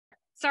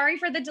Sorry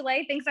for the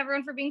delay. Thanks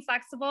everyone for being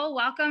flexible.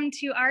 Welcome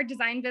to our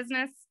design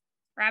business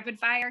rapid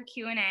fire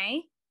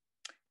Q&A.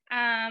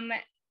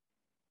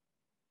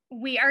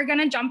 We are going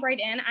to jump right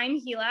in. I'm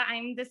Hilah.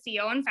 I'm the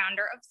CEO and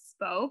founder of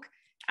Spoak.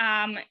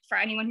 For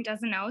anyone who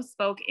doesn't know,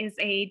 Spoak is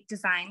a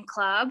design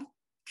club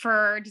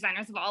for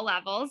designers of all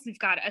levels. We've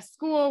got a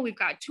school, we've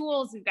got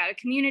tools, we've got a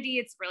community.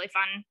 It's a really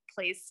fun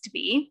place to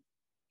be.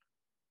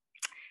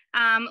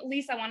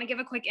 Lisa, want to give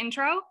a quick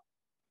intro?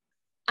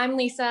 I'm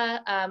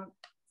Lisa.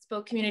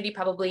 Spoak community,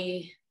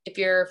 probably, if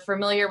you're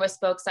familiar with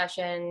Spoak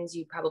Sessions,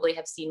 you probably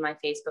have seen my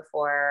face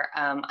before.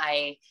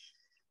 I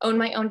own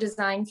my own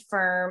design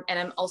firm, and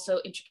I'm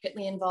also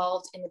intricately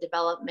involved in the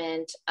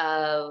development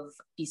of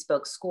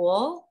Bespoke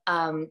School.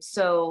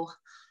 So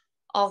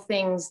all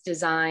things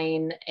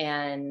design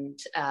and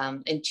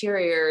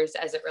interiors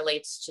as it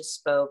relates to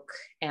Spoak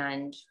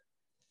and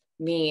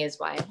me is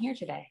why I'm here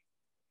today.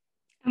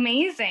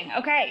 Amazing.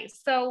 Okay,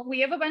 so we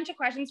have a bunch of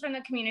questions from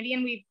the community,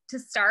 and to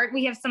start,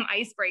 we have some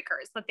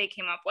icebreakers that they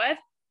came up with.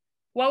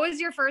 What was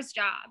your first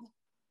job?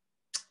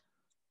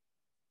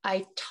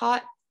 I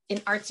taught an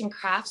arts and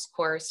crafts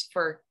course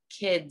for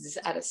kids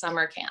at a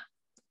summer camp.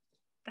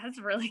 That's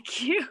really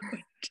cute.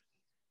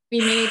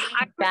 We made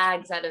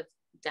bags out of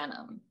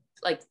denim,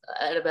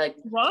 out of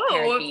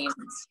whoa, beans.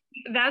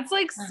 That's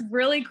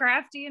really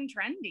crafty and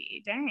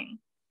trendy. Dang.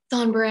 It's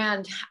on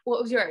brand.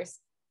 What was yours?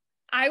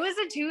 I was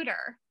a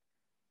tutor.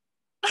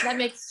 That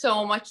makes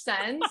so much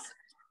sense.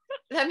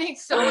 That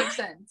makes so much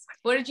sense.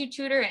 What did you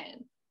tutor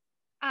in?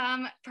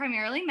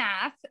 Primarily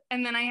math.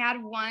 And then I had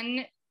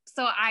one,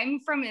 so I'm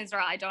from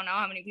Israel. I don't know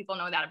how many people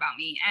know that about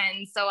me.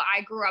 And so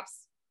I grew up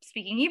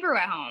speaking Hebrew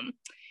at home.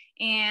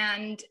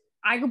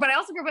 But I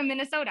also grew up in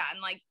Minnesota,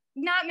 and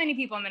not many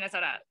people in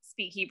Minnesota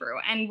speak Hebrew.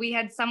 And we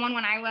had someone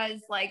when I was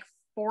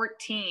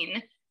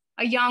 14,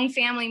 a young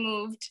family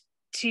moved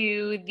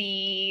to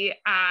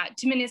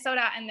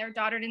Minnesota, and their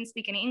daughter didn't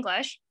speak any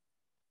English.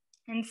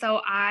 And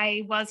so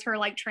I was her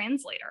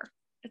translator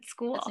at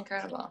school. That's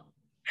incredible.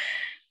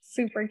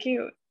 Super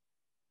cute.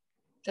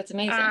 That's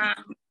amazing.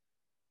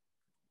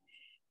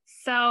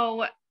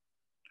 So,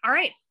 all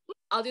right.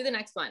 I'll do the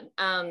next one.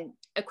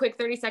 A quick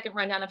 30-second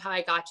rundown of how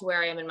I got to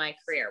where I am in my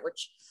career,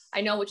 which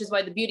is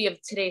why the beauty of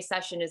today's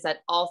session is that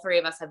all three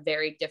of us have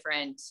very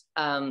different,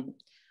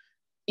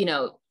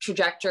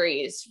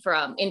 trajectories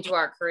into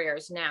our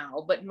careers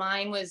now. But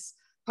mine was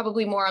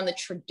probably more on the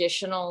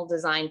traditional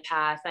design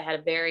path. I had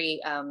a very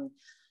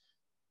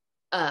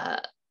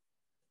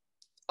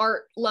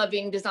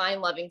art-loving,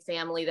 design-loving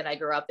family that I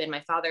grew up in. My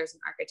father's an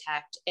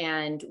architect,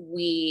 and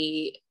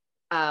we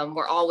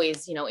were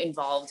always,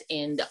 involved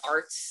in the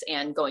arts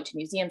and going to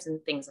museums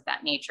and things of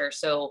that nature.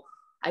 So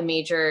I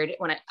majored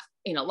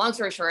long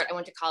story short, I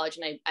went to college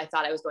and I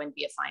thought I was going to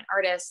be a fine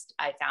artist.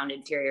 I found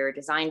interior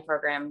design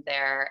program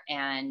there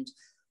and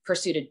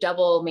pursued a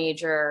double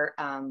major.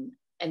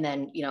 And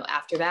then,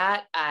 after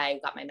that, I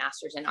got my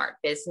master's in art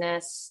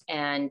business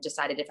and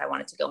decided if I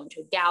wanted to go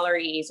into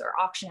galleries or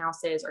auction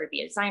houses or be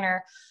a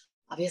designer.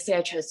 Obviously,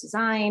 I chose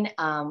design,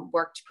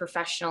 worked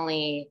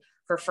professionally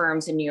for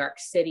firms in New York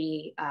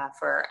City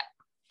for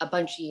a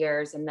bunch of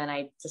years. And then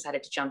I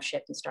decided to jump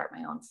ship and start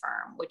my own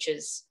firm, which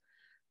is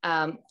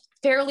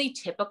fairly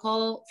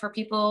typical for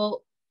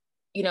people,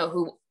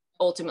 who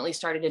ultimately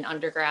started in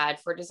undergrad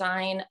for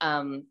design.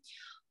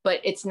 But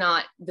it's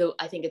not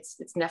I think it's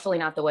definitely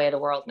not the way of the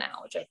world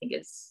now,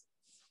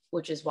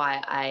 which is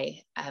why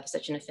I have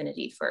such an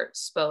affinity for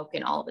Spoak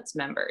and all of its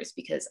members,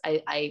 because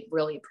I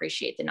really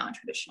appreciate the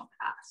non-traditional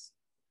paths.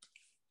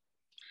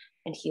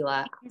 And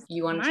Hilah,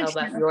 you want to tell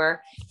about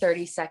your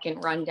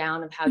 30-second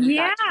rundown of how you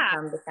got to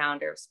become the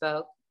founder of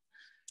Spoak?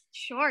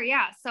 Sure,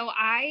 yeah. So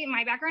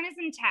my background is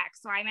in tech,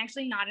 so I'm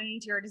actually not an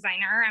interior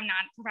designer. I'm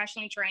not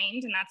professionally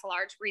trained, and that's a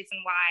large reason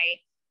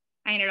why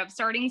I ended up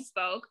starting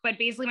Spoak. But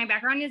basically my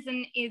background is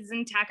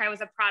in tech. I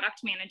was a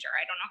product manager.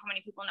 I don't know how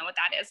many people know what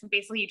that is, but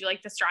basically you do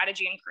the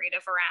strategy and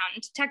creative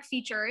around tech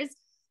features.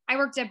 I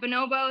worked at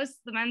Bonobos,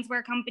 the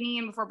menswear company,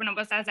 and before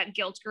Bonobos I was at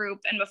Gilt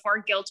Group, and before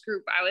Gilt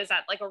Group I was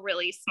at a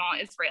really small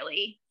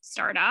Israeli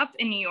startup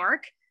in New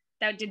York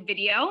that did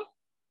video.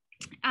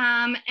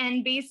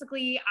 And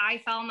basically I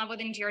fell in love with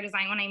interior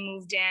design when I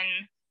moved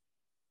in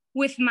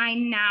with my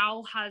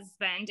now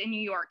husband in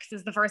New York.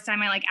 This is the first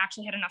time I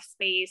actually had enough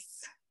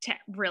space to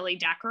really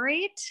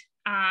decorate.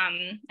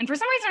 And for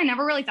some reason, I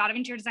never really thought of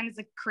interior design as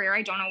a career.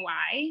 I don't know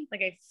why.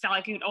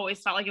 I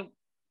always felt like it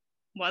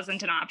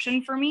wasn't an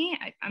option for me.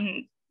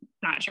 I'm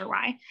not sure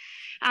why.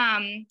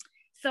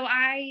 So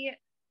I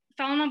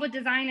fell in love with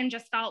design and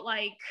just felt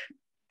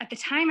at the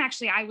time,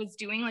 actually, I was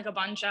doing a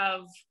bunch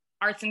of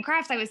arts and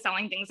crafts. I was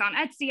selling things on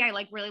Etsy. I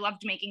really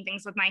loved making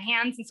things with my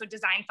hands. And so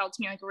design felt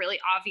to me like a really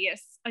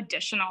obvious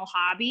additional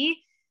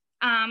hobby.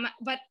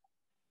 But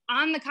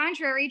on the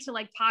contrary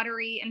to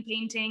pottery and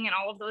painting and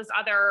all of those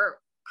other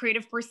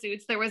creative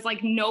pursuits, there was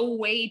no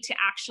way to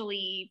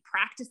actually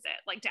practice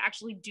it, to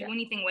actually do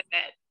anything with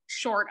it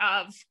short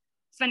of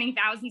spending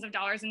thousands of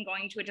dollars and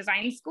going to a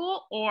design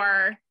school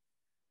or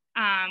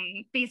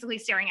basically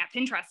staring at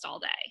Pinterest all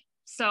day.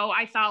 So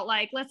I felt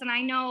like, listen,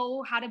 I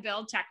know how to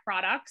build tech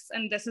products,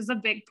 and this is a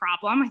big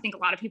problem. I think a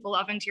lot of people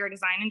love interior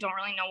design and don't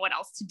really know what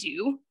else to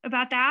do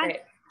about that.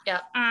 Right. Yeah.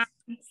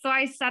 So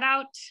I set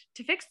out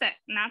to fix it,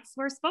 and that's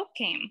where Spoak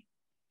came.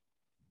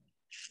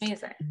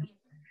 Amazing.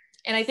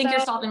 And I think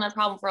you're solving that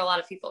problem for a lot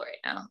of people right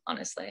now,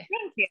 honestly.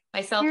 Thank you.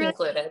 Myself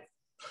included.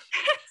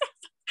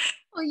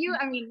 Well,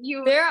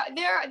 there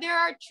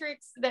are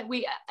tricks that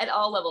we at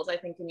all levels, I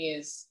think, can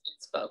use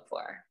Spoak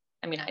for.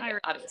 I mean, I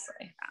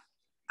obviously,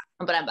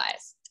 but I'm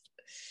biased.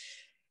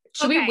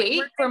 Should we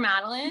wait for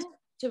Madelynn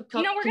to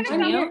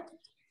continue?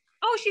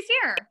 Oh, she's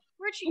here.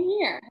 Where'd she? I'm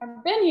here.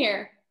 I've been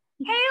here.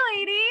 Hey,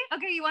 lady.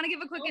 Okay, you want to give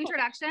a quick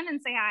introduction and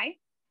say hi?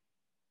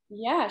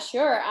 Yeah,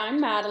 sure.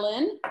 I'm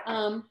Madelynn.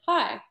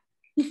 Hi.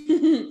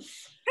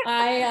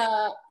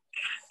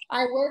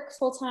 I work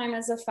full-time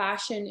as a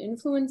fashion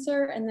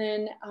influencer, and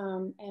then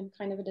am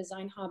kind of a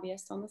design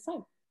hobbyist on the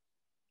side.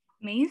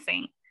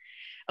 Amazing.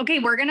 Okay,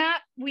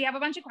 we have a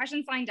bunch of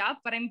questions lined up,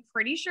 but I'm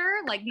pretty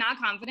sure, like, not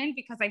confident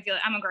because I feel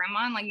I'm a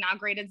grandma and like not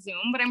great at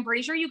Zoom, but I'm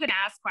pretty sure you can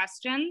ask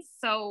questions.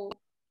 So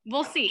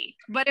we'll see.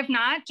 But if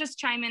not, just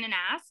chime in and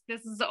ask.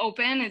 This is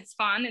open, it's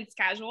fun, it's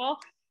casual.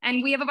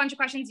 And we have a bunch of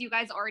questions you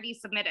guys already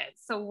submitted.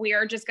 So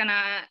we're just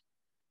gonna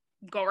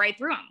go right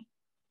through them.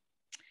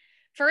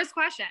 First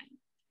question,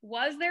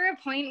 was there a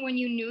point when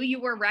you knew you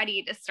were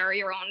ready to start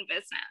your own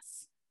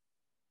business?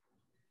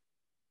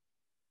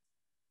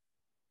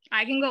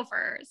 I can go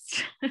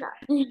first.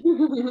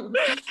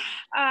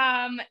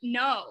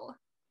 No,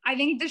 I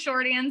think the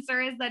short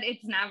answer is that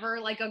it's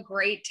never like a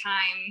great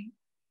time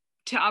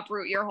to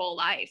uproot your whole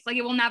life. Like,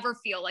 it will never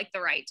feel like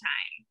the right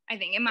time, I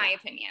think, in my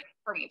opinion,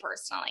 for me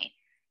personally.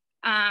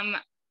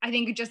 I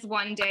think just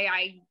one day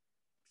I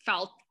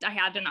felt I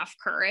had enough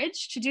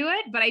courage to do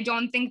it, but I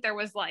don't think there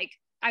was like,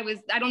 I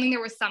don't think there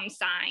was some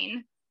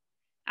sign.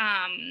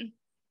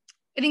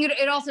 I think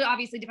it also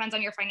obviously depends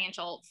on your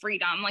financial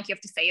freedom. Like, you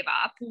have to save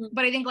up,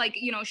 but I think, like,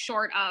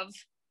 short of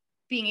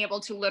being able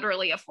to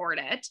literally afford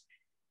it,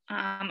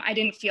 I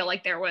didn't feel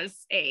like there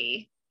was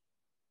a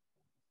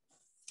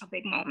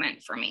big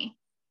moment for me.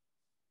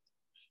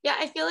 Yeah,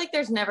 I feel like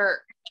there's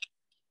never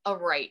a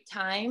right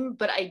time,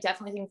 but I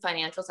definitely think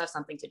financials have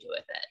something to do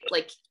with it.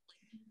 Like,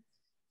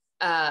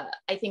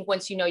 I think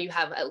once you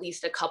have at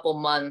least a couple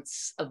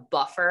months of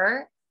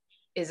buffer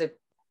is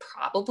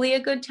probably a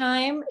good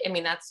time. I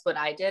mean, that's what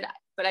I did,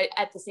 but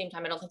at the same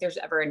time, I don't think there's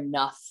ever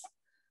enough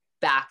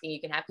backing you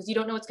can have, because you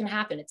don't know what's going to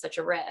happen. It's such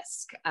a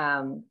risk.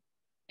 And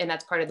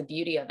that's part of the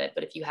beauty of it.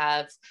 But if you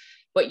have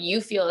what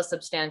you feel is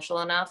substantial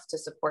enough to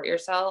support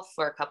yourself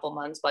for a couple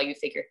months while you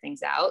figure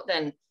things out,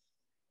 then,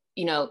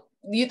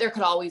 there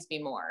could always be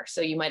more.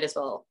 So you might as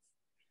well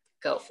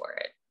go for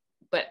it.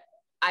 But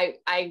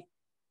I'm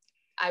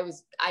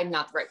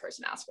not the right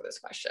person to ask for this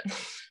question.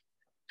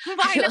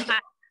 Why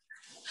not?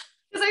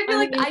 Because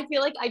I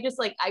feel like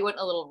I went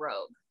a little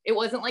rogue. It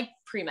wasn't like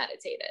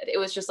premeditated. It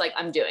was just like,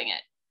 I'm doing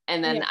it.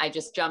 And then I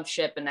just jumped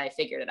ship and I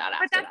figured it out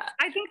after that.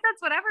 I think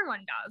that's what everyone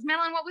does.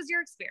 Madelynn, what was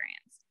your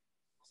experience?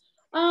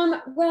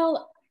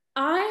 Well,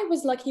 I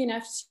was lucky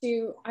enough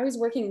I was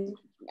working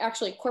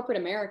actually corporate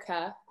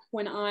America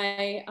when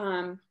I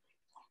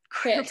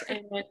quit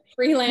and went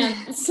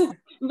freelance.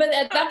 But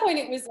at that point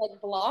it was like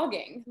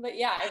blogging. But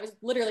yeah, I was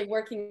literally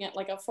working at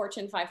like a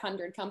Fortune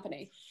 500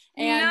 company.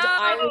 And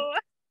I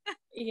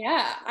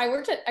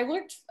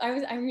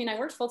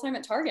worked full-time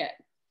at Target.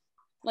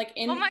 Like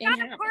oh my God,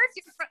 of course.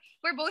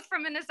 We're both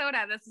from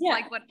Minnesota. This is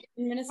like what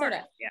in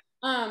Minnesota. Yeah.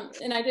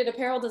 And I did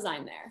apparel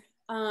design there.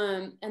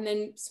 And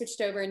then switched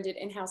over and did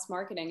in-house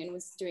marketing and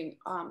was doing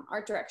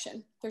art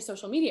direction through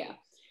social media.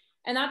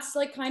 And that's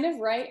like kind of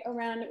right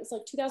around, it was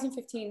like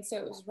 2015. So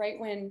it was right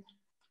when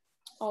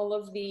all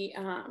of the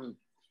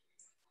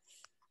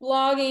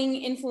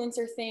blogging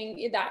influencer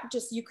thing, that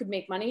just, you could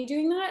make money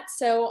doing that.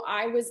 So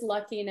I was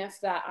lucky enough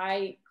that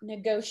I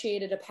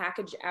negotiated a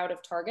package out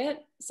of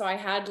Target. So I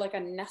had like a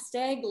nest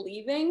egg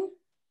leaving,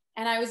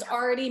 and I was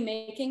already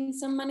making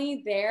some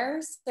money there.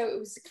 So it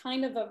was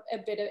kind of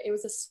it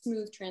was a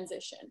smooth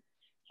transition.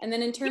 And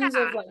then in terms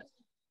of like,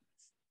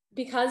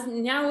 because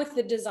now with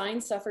the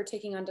design stuff or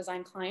taking on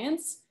design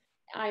clients,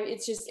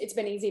 it's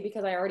been easy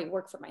because I already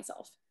work for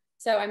myself.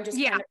 So I'm just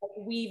kind of like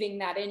weaving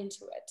that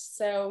into it.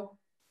 So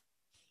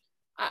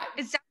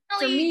it's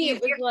for me,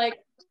 it was like,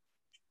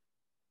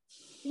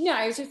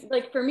 it was just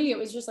like, for me, it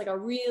was just like a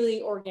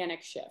really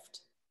organic shift.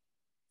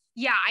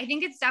 Yeah, I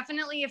think it's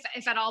definitely,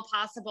 if at all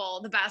possible,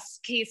 the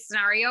best case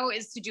scenario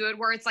is to do it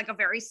where it's like a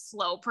very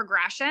slow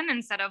progression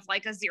instead of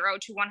like a 0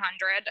 to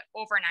 100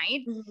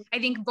 overnight. Mm-hmm. I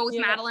think both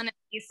Madelynn and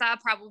Lisa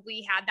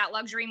probably had that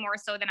luxury more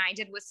so than I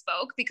did with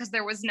Spoak, because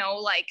there was no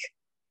like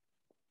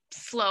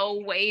slow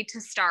way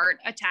to start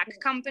a tech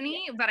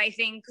company. But I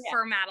think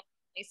for Madelynn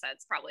and Lisa,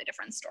 it's probably a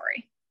different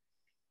story.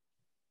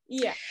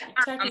 Yeah,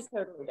 tech is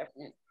totally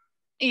different.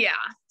 Yeah.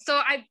 So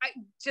I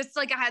just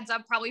like a heads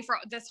up, probably for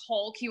this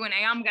whole Q&A,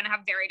 I'm going to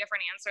have very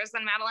different answers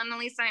than Madelynn and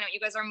Lisa. I know you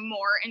guys are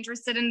more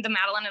interested in the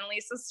Madelynn and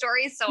Lisa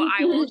stories, so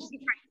I will try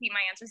to keep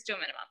my answers to a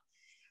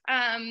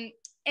minimum.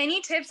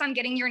 Any tips on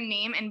getting your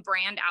name and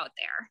brand out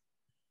there?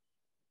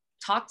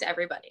 talk to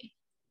everybody.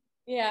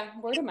 Yeah.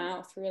 Word of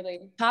mouth,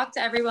 really. Talk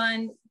to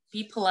everyone,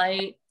 be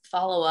polite,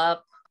 follow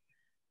up.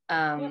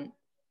 Yep.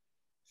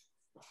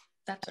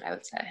 That's what I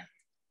would say.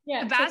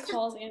 Yeah. Take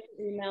calls, answer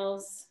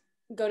emails,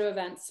 go to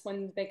events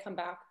when they come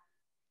back.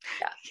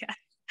 Yeah.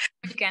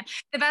 Again,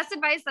 the best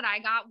advice that I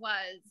got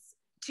was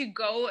to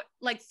go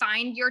like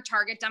find your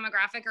target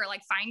demographic or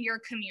like find your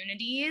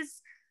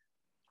communities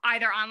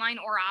either online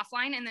or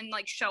offline and then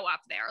like show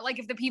up there. Like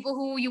if the people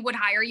who you would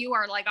hire you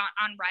are like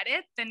on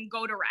Reddit, then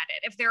go to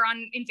Reddit. If they're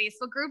in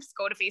Facebook groups,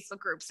 go to Facebook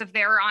groups. If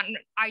they're on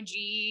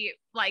IG,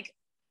 like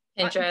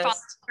Pinterest,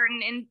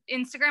 certain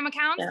Instagram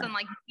accounts, then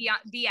like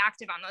be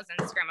active on those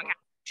Instagram accounts.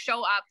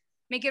 Show up,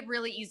 make it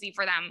really easy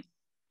for them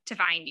to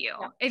find you.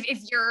 Yeah.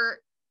 If you're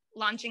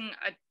launching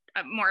a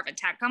more of a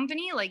tech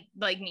company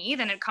like me,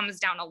 then it comes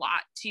down a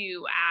lot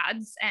to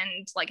ads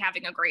and like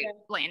having a great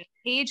landing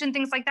page and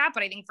things like that.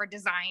 But I think for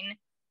design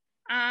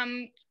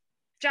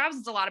jobs,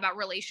 it's a lot about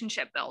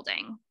relationship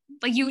building.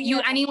 Like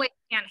you anyway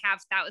can't have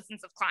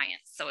thousands of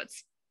clients. So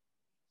it's,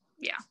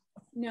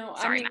 No,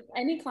 sorry, I mean,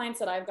 any clients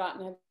that I've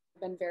gotten have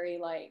been very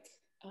like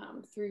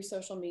through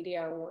social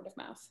media or word of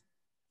mouth.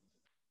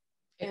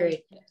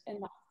 Agreed.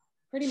 And that's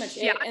pretty much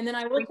it. And then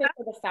I will say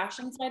for the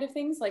fashion side of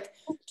things, like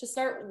to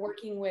start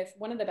working with,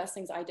 one of the best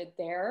things I did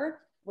there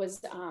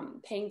was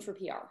paying for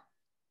PR.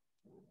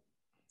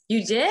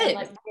 You did?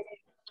 Like,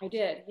 I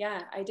did.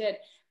 Yeah, I did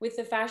with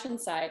the fashion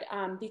side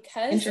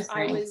because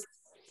I was,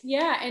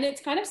 and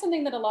it's kind of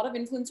something that a lot of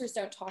influencers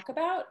don't talk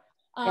about.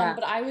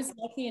 But I was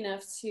lucky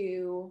enough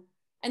to,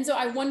 and so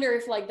I wonder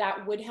if like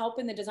that would help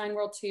in the design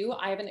world too.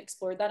 I haven't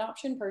explored that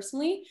option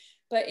personally,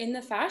 but in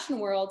the fashion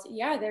world,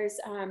 there's,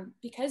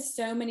 because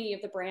so many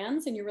of the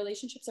brands and your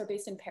relationships are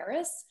based in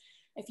Paris,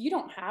 if you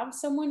don't have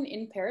someone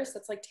in Paris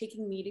that's like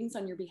taking meetings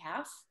on your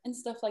behalf and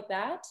stuff like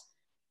that,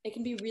 it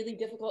can be really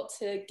difficult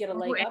to get a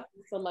leg up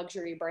with the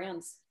luxury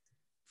brands.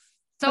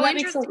 So that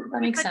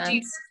makes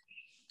sense.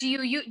 Do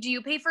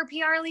you pay for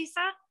PR,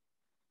 Lisa?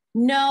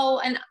 No,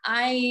 and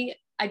I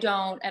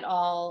don't at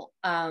all.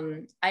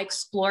 I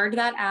explored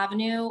that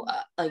avenue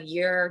a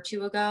year or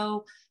two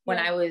ago when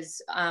I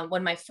was,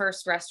 when my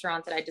first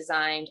restaurant that I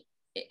designed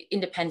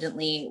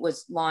independently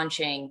was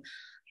launching.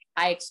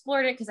 I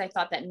explored it because I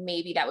thought that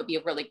maybe that would be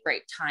a really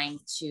great time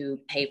to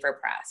pay for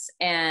press.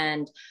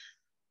 And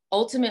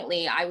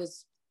ultimately I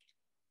was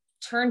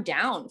turned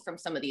down from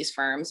some of these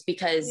firms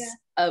because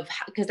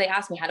they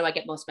asked me, how do I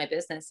get most of my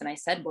business? And I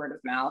said, word of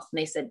mouth. And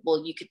they said,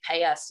 well, you could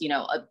pay us,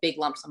 a big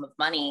lump sum of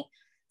money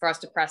for us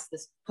to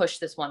push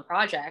this one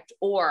project,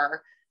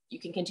 or you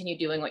can continue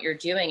doing what you're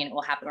doing and it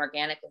will happen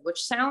organically,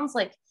 which sounds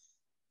like,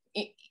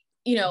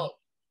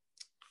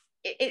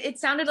 it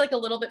sounded like a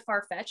little bit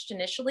far-fetched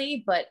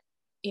initially, but,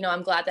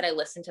 I'm glad that I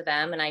listened to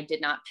them and I did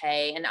not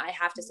pay. And I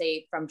have to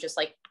say, from just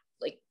like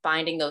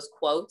finding those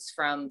quotes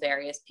from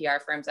various PR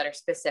firms that are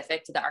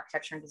specific to the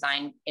architecture and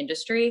design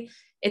industry,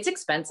 it's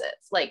expensive.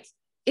 Like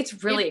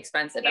it's really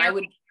expensive.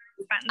 And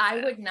I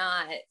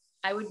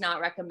would not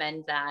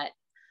recommend that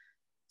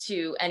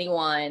to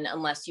anyone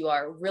unless you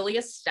are really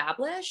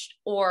established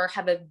or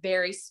have a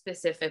very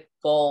specific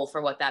goal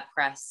for what that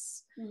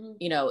press,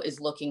 is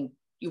looking,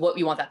 what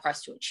you want that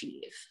press to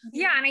achieve.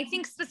 Yeah. And I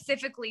think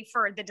specifically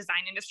for the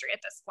design industry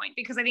at this point,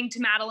 because I think to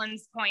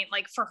Madelynn's point,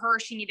 like for her,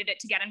 she needed it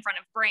to get in front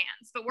of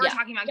brands, but we're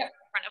talking about getting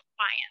in front of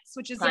clients,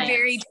 which is a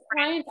very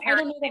different. I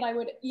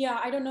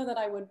don't know that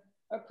I would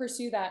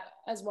pursue that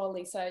as well,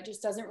 Lisa. It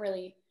just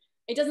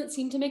it doesn't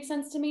seem to make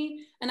sense to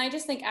me. And I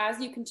just think as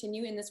you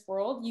continue in this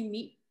world, you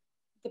meet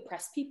the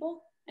press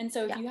people. And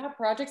so if you have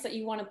projects that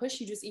you want to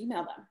push, you just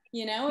email them,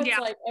 it's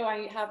like, oh,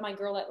 I have my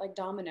girl at like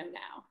Domino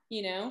now,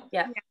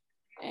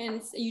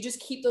 and you just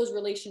keep those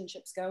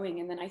relationships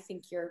going. And then I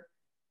think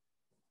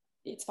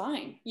it's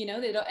fine.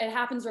 It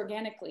happens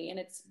organically and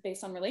it's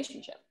based on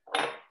relationship.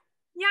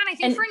 Yeah. And I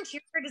think for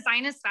interior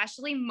design,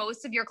 especially,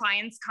 most of your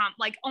clients come,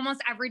 like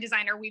almost every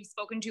designer we've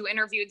spoken to,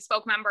 interviewed,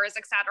 Spoak members,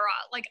 etc.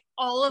 Like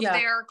all of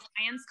their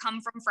clients come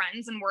from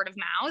friends and word of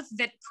mouth.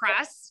 That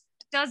press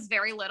does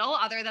very little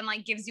other than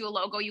like gives you a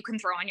logo you can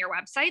throw on your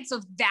website. So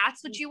if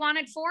that's what you want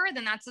it for,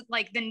 then that's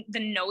like, then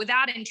know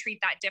that and treat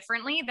that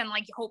differently than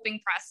like hoping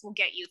press will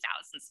get you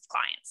thousands of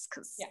clients.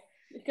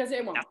 Because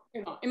it won't.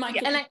 It might.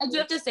 And I do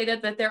have to say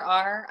that there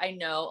are, I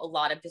know a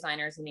lot of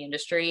designers in the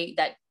industry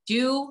that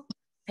do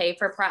pay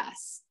for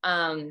press.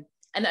 And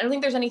I don't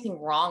think there's anything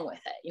wrong with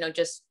it,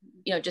 just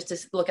to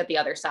look at the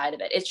other side of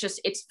it.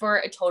 It's for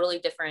a totally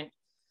different,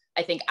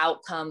 I think,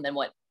 outcome than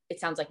what it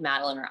sounds like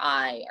Madelynn or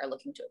I are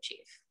looking to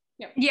achieve.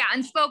 Yeah.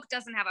 And Spoak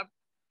doesn't have a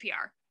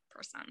PR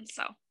person,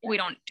 so we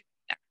don't do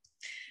that.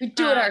 We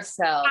do it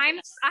ourselves. I'm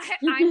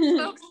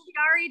Spoak's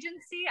PR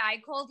agency. I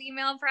cold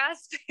email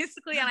press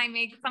basically, and I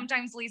make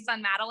sometimes Lisa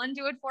and Madelynn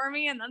do it for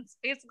me, and that's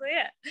basically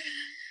it.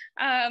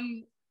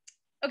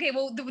 Okay,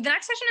 well, the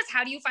next question is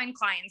how do you find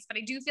clients? But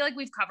I do feel like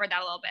we've covered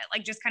that a little bit,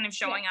 like just kind of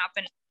showing up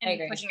and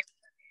pushing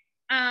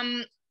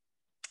it.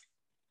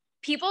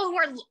 People who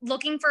are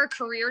looking for a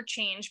career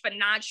change but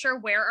not sure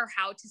where or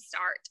how to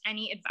start.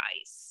 Any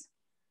advice?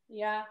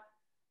 Yeah.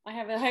 I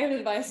have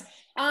advice.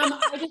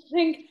 I just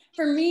think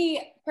for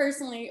me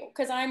personally,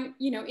 because I'm,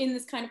 in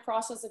this kind of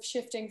process of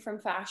shifting from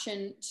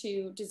fashion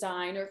to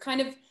design, or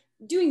kind of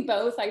doing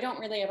both. I don't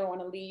really ever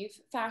want to leave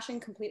fashion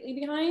completely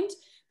behind,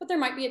 but there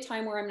might be a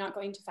time where I'm not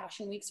going to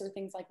fashion weeks or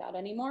things like that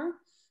anymore.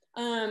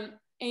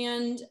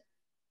 And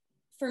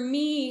for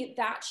me,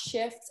 that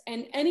shift,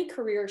 and any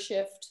career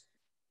shift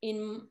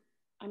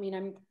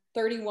I'm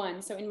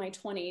 31, so in my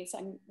 20s,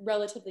 I'm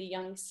relatively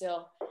young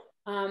still,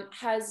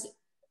 has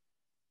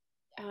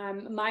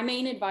my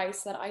main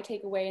advice that I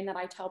take away and that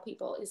I tell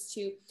people is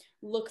to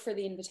look for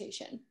the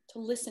invitation, to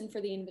listen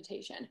for the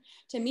invitation.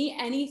 To me,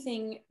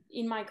 anything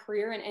in my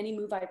career and any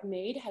move I've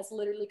made has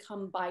literally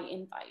come by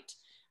invite,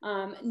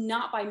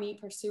 not by me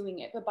pursuing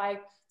it, but by,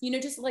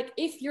 just like,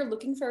 if you're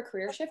looking for a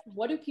career shift,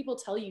 what do people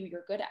tell you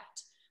you're good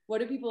at? What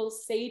do people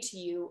say to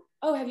you?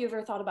 Oh, have you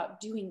ever thought about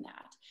doing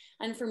that?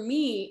 And for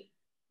me,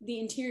 the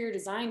interior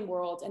design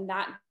world and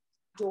that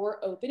door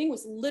opening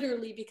was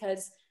literally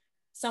because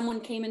someone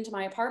came into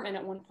my apartment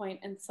at one point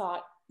and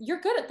thought, you're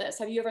good at this.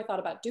 Have you ever thought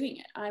about doing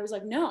it? And I was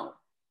like, no,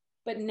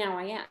 but now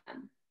I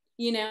am,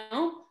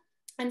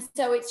 And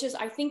so it's just,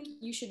 I think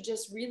you should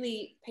just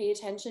really pay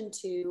attention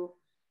to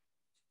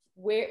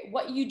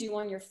what you do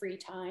on your free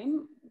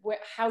time,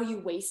 how you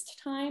waste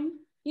time.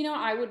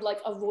 I would like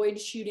avoid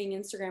shooting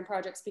Instagram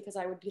projects because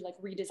I would be like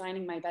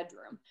redesigning my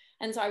bedroom.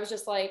 And so I was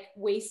just like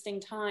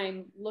wasting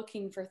time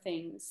looking for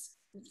things,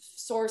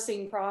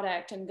 sourcing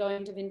product and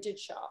going to vintage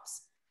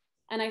shops.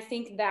 And I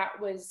think that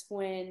was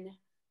when,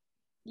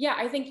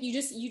 I think you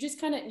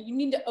just kind of, you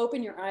need to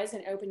open your eyes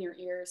and open your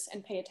ears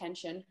and pay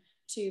attention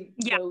to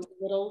those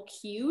little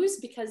cues,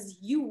 because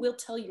you will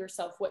tell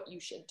yourself what you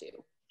should do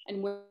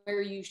and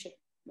where you should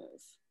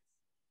move.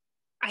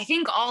 I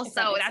think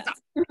also that's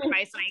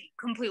advice, and I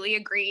completely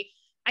agree.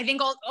 I think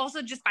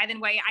also, just by the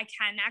way, I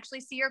can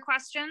actually see your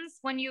questions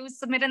when you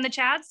submit in the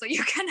chat, so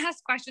you can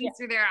ask questions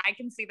through there. I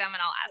can see them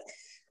and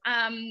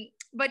I'll ask.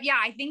 But yeah,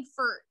 I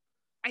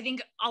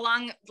think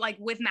along like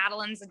with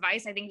Madelynn's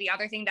advice, I think the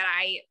other thing that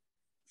I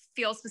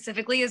feel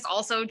specifically is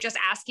also just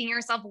asking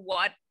yourself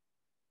what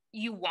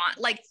you want,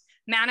 like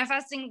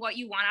manifesting what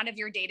you want out of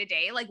your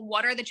day-to-day. Like,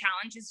 what are the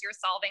challenges you're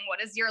solving? What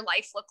does your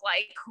life look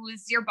like?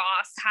 Who's your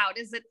boss? How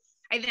does it,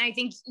 I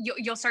think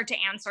you'll start to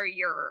answer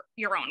your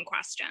own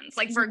questions.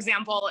 Like, for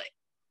example,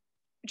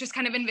 just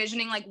kind of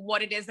envisioning like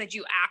what it is that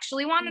you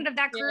actually want out of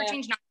that career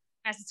change, not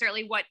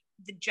necessarily what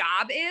the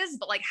job is,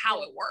 but like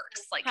how it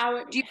works. Like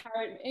I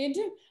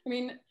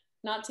mean,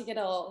 not to get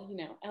all,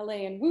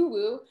 LA and woo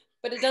woo,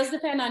 but it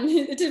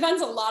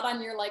depends a lot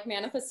on your like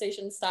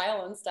manifestation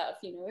style and stuff,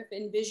 if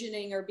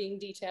envisioning or being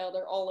detailed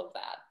or all of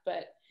that.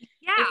 But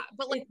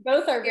but like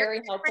both are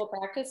very helpful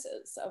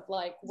practices of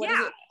like, what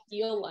does it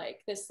feel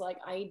like, this like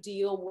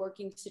ideal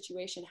working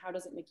situation? How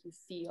does it make you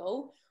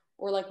feel?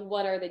 Or like,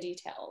 what are the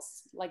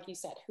details? Like you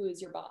said, who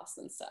is your boss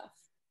and stuff?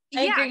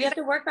 I agree. You have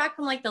to work back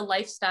from like the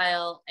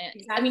lifestyle.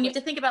 And I mean, you have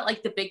to think about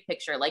like the big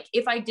picture. Like,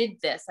 if I did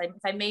this, if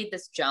I made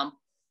this jump,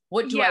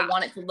 what do I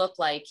want it to look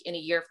like in a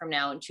year from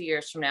now and 2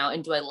 years from now?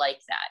 And do I like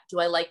that? Do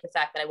I like the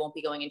fact that I won't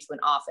be going into an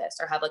office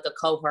or have like a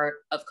cohort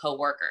of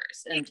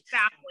coworkers? And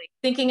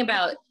thinking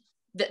about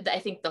I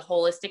think the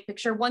holistic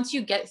picture, once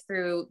you get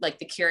through like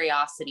the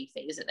curiosity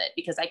phase of it,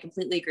 because I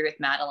completely agree with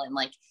Madelynn,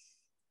 like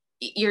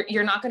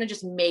you're not going to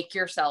just make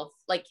yourself,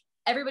 like,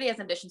 everybody has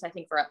ambitions, I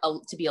think,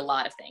 to be a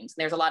lot of things.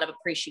 And there's a lot of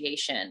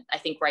appreciation, I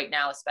think, right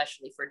now,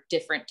 especially for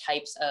different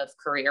types of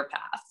career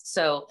paths.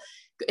 So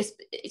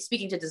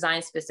speaking to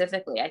design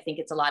specifically, I think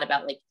it's a lot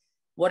about like,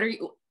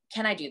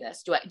 can I do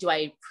this? Do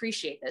I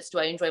appreciate this? Do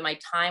I enjoy my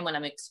time when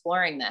I'm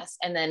exploring this?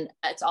 And then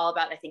it's all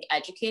about, I think,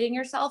 educating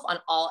yourself on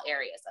all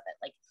areas of it,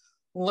 like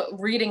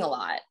reading a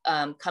lot,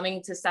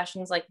 coming to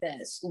sessions like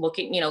this,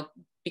 looking,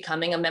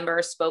 becoming a member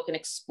of Spoak and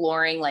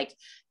exploring like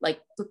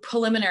the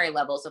preliminary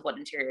levels of what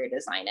interior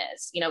design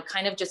is,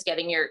 kind of just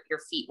getting your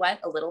feet wet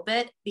a little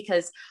bit,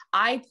 because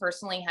I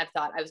personally had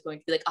thought I was going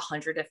to be like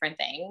 100 different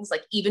things,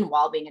 like even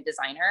while being a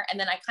designer. And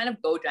then I kind of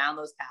go down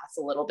those paths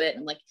a little bit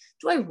and like,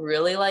 do I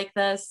really like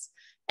this?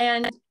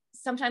 And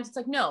sometimes it's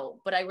like, no,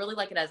 but I really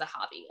like it as a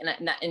hobby, and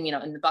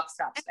the buck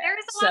stops there.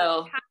 There's a lot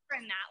of power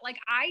in that. Like,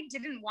 I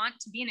didn't want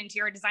to be an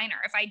interior designer.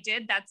 If I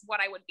did, that's what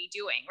I would be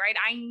doing, right?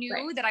 I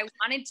knew that I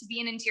wanted to be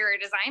in interior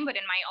design, but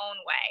in my own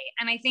way.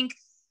 And I think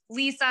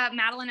Lisa,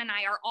 Madelynn, and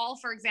I are all,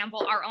 for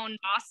example, our own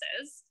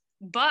bosses,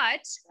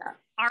 but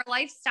our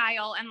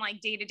lifestyle and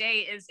like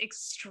day-to-day is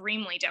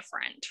extremely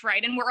different,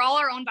 right? And we're all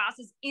our own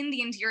bosses in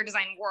the interior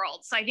design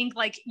world. So I think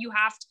like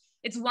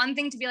it's one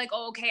thing to be like,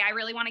 oh, okay, I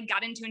really want to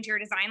get into interior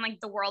design. Like,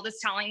 the world is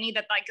telling me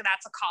that like,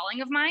 that's a calling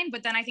of mine.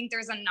 But then I think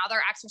there's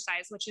another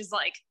exercise, which is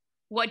like,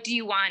 what do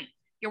you want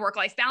your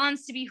work-life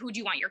balance to be? Who do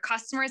you want your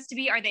customers to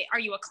be? Are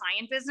you a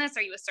client business?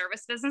 Are you a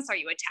service business? Are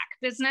you a tech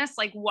business?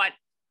 Like, what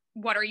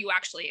are you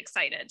actually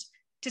excited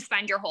to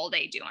spend your whole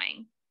day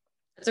doing?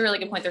 That's a really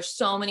good point. There's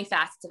so many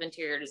facets of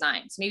interior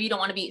design. So maybe you don't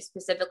want to be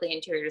specifically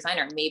interior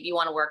designer. Maybe you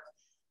want to work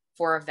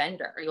for a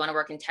vendor, or you want to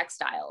work in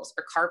textiles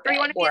or carpet, or you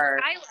want to be a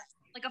stylist.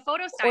 like a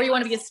photo stylist. Or you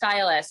want to be a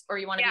stylist, or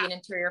you want to be an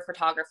interior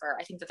photographer.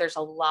 I think that there's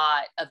a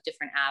lot of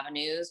different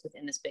avenues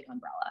within this big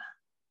umbrella.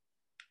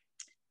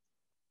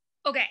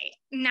 Okay,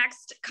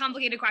 next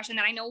complicated question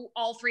that I know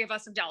all three of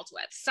us have dealt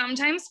with.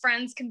 Sometimes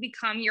friends can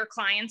become your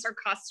clients or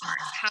customers.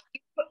 How do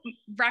you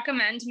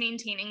recommend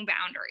maintaining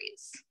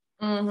boundaries?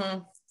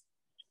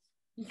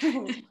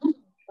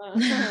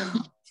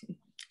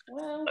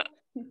 Well,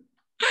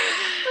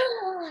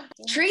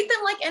 treat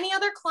them like any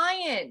other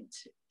client.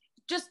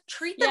 Just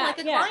treat them like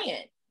a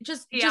client.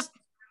 Just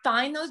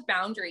find those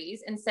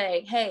boundaries and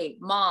say, hey,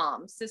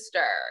 mom,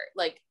 sister,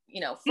 like, you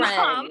know, friend,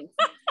 mom.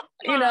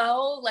 You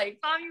know, like,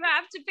 mom, you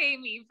have to pay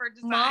me for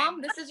design.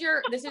 Mom, this is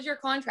your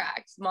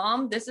contract.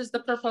 Mom, this is the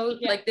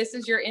proposed, like, this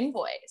is your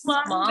invoice.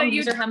 Mom,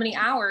 these are how many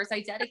hours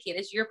I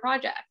dedicated to your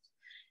project.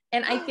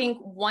 And I think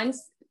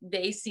once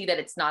they see that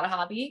it's not a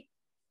hobby,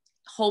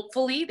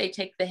 hopefully they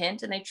take the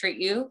hint and they treat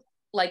you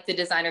like the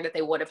designer that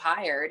they would have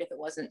hired if it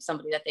wasn't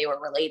somebody that they were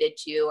related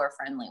to or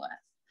friendly with.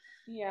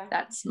 Yeah.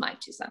 That's my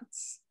 2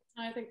 cents.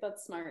 I think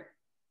that's smart.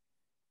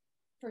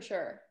 For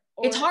sure.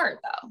 It's hard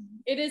though.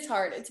 It is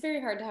hard. It's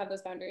very hard to have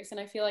those boundaries. And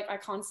I feel like I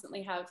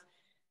constantly have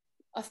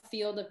a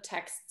field of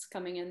texts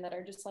coming in that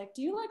are just like,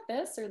 do you like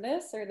this or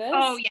this or this?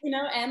 Oh, yeah. You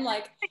know, and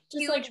like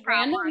just like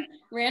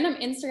random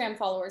Instagram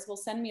followers will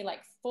send me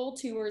like full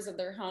tours of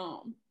their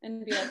home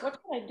and be like, what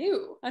can I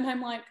do? And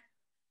I'm like,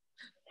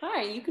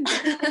 hi, you can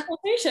book a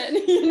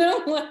consultation, you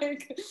know,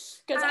 like,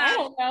 because I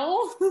don't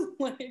know.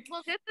 Like,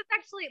 well, this is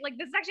actually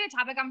a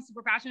topic I'm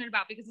super passionate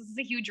about because this is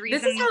a huge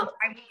reason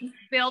I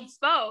build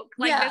Spoak.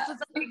 Like, this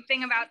is a big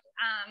thing about,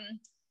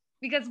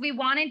 because we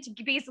wanted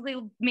to basically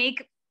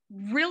make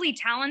really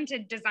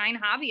talented design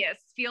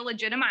hobbyists feel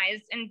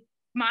legitimized and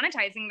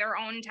monetizing their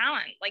own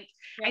talent. Like,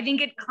 I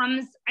think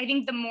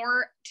the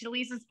more, to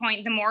Lisa's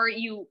point, the more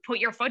you put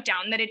your foot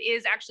down that it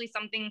is actually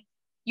something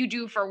you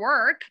do for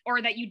work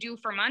or that you do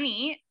for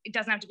money. It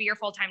doesn't have to be your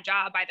full-time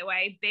job, by the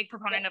way, big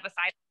proponent of a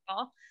side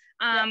hustle,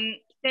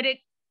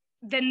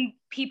 then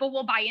people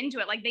will buy into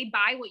it. Like, they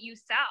buy what you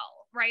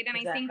sell. Right. And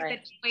I think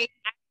that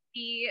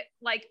Etsy,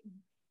 like,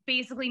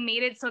 basically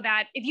made it so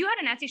that if you had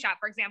an Etsy shop,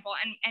 for example,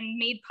 and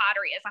made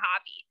pottery as a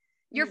hobby,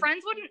 your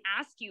friends wouldn't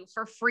ask you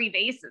for free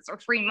vases or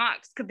free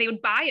mugs because they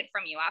would buy it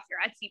from you off your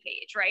Etsy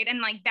page. Right.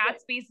 And like,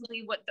 that's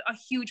basically what a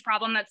huge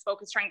problem that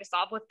Spoak is trying to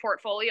solve with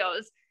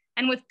portfolios.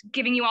 And with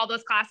giving you all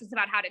those classes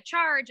about how to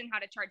charge and how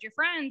to charge your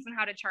friends and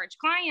how to charge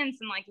clients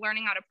and like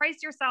learning how to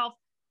price yourself,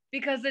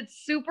 because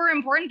it's super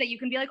important that you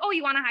can be like, oh,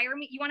 you want to hire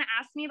me? You want to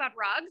ask me about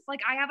rugs?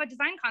 Like, I have a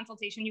design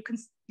consultation.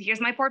 Here's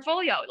my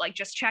portfolio, like,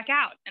 just check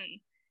out and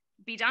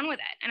be done with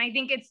it. And I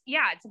think it's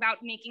about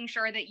making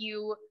sure that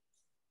you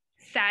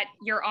set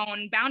your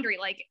own boundary.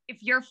 Like,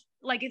 if you're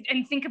like,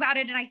 and think about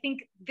it. And I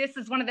think this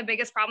is one of the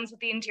biggest problems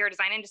with the interior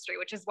design industry,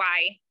 which is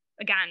why,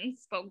 again,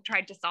 Spoak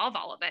tried to solve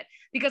all of it,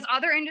 because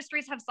other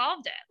industries have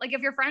solved it. Like,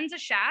 if your friend's a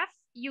chef,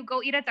 you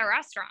go eat at their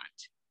restaurant,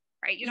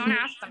 right? You don't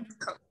ask them to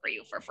cook for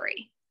you for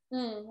free.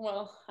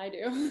 Well, I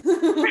do.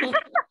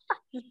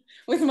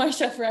 With my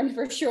chef friend,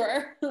 for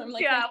sure. I'm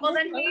like, well,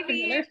 then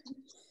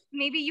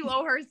maybe you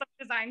owe her some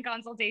design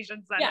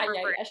consultations then. Yeah.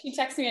 She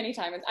texts me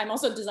anytime. I'm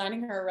also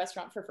designing her a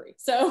restaurant for free.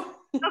 So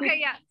okay,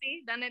 yeah.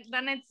 See, then it's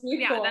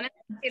cool. Then it's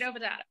potato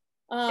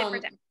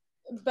potato.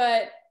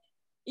 But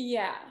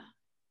yeah,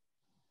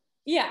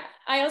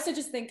 I also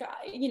just think,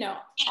 you know,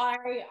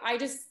 I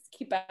just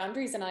keep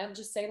boundaries, and I'll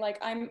just say, like,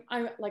 I'm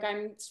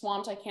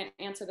swamped, I can't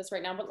answer this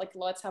right now, but like,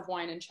 let's have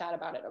wine and chat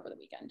about it over the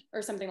weekend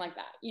or something like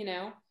that, you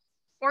know?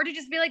 Or to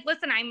just be like,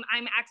 listen, I'm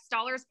X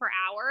dollars per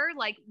hour,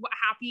 like,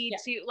 happy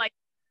to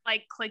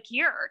like click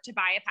here to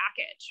buy a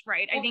package,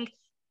 right? I think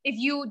if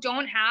you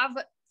don't have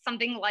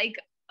something like,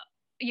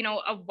 you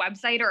know, a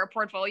website or a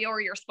portfolio or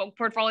your Spoak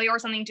portfolio or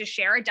something to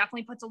share, it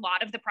definitely puts a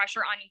lot of the pressure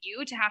on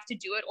you to have to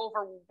do it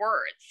over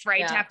words, right?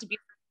 Yeah. To have to be,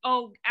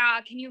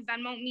 can you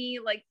Venmo me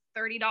like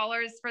 $30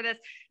 for this?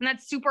 And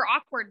that's super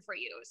awkward for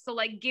you. So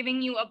like,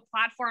 giving you a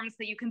platform so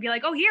that you can be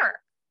like, oh, here,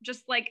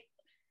 just like,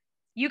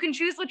 you can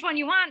choose which one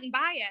you want and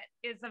buy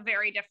it, is a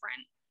very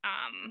different,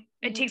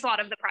 it takes a lot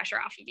of the pressure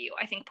off of you,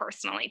 I think,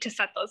 personally, to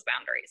set those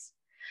boundaries.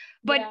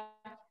 But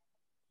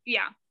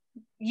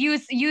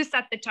you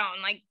set the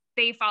tone, like,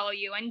 they follow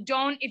you. And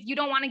if you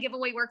don't want to give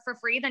away work for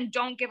free, then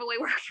don't give away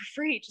work for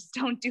free. Just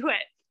don't do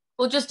it.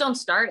 Well, just don't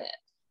start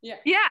it.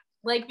 Yeah.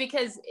 Like,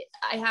 because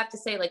I have to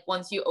say, like,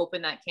 once you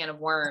open that can of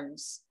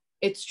worms,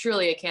 it's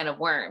truly a can of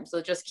worms.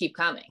 So just keep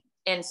coming.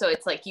 And so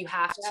it's like, you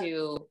have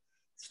to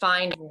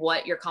find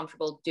what you're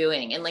comfortable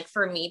doing. And like,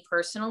 for me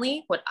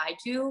personally, what I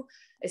do,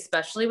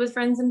 especially with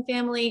friends and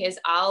family, is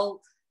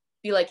I'll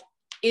be like,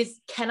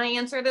 can I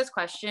answer this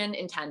question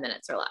in 10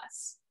 minutes or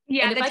less?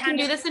 Yeah. And if I can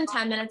do this in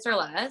 10 minutes or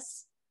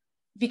less,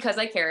 because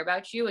I care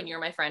about you and you're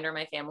my friend or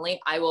my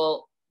family, I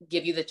will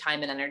give you the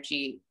time and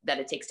energy that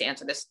it takes to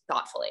answer this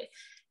thoughtfully.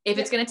 If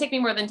it's going to take me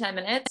more than 10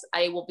 minutes,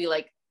 I will be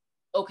like,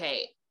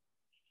 okay,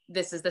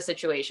 this is the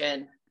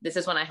situation. This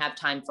is when I have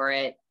time for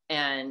it.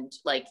 And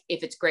like,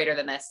 if it's greater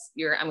than this,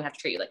 I'm gonna have to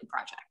treat you like a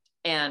project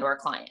or a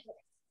client.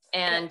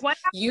 And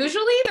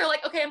usually they're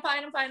like, okay, I'm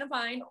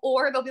fine.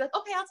 Or they'll be like,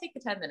 okay, I'll take the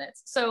 10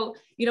 minutes. So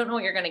you don't know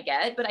what you're going to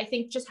get. But I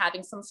think just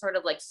having some sort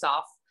of like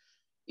soft,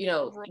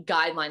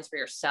 guidelines for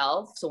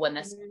yourself. So when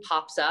this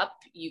pops up,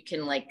 you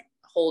can like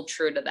hold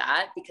true to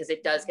that, because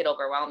it does get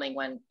overwhelming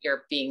when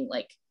you're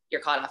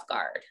caught off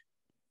guard.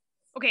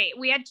 Okay,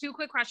 we had 2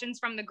 quick questions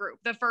from the group.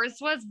 The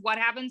first was, what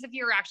happens if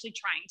you're actually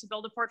trying to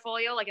build a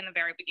portfolio, like in the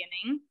very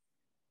beginning?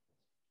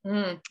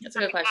 That's a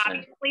good question. I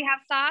obviously have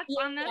thoughts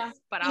on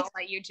this, but I'll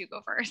let you 2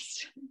 go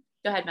first.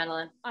 Go ahead,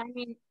 Madelynn. I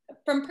mean,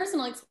 from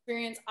personal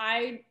experience,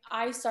 I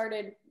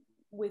started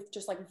with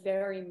just like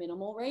very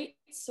minimal rates.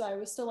 So I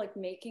was still like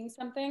making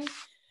something,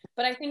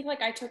 but I think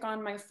like I took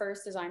on my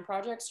first design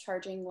projects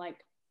charging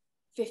like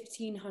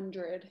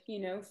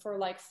 $1,500, for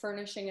like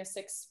furnishing a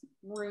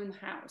 6-room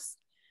house.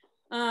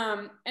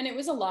 And it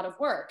was a lot of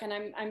work, and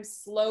I'm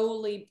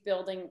slowly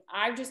building.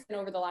 I've just been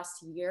over the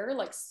last year,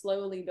 like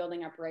slowly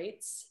building up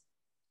rates,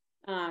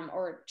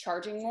 or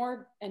charging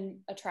more and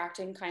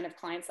attracting kind of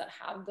clients that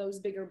have those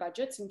bigger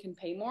budgets and can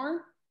pay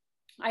more.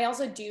 I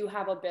also do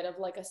have a bit of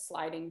like a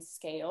sliding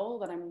scale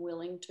that I'm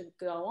willing to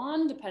go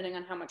on depending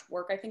on how much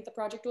work I think the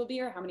project will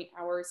be or how many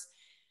hours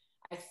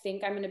I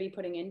think I'm going to be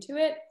putting into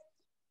it.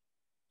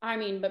 I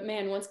mean, but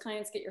man, once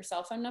clients get your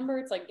cell phone number,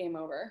 it's like game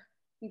over.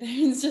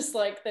 It's just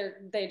like,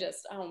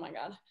 oh my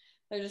God,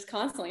 they're just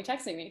constantly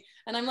texting me,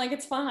 and I'm like,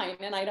 it's fine.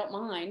 And I don't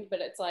mind,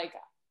 but it's like,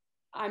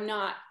 I'm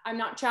not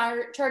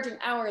charging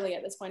hourly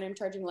at this point. I'm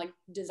charging like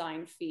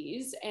design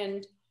fees,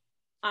 and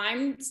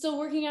I'm still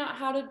working out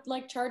how to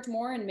like charge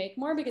more and make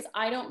more, because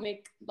I don't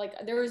make, like,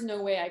 there is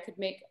no way I could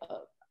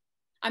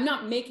I'm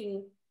not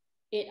making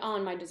it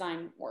on my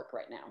design work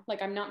right now.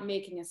 Like, I'm not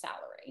making a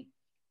salary.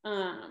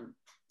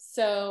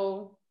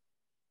 So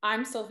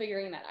I'm still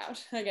figuring that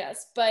out, I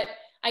guess. But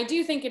I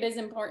do think it is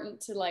important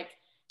to like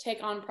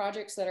take on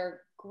projects that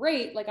are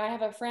great. Like, I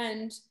have a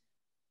friend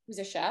who's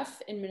a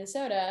chef in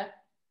Minnesota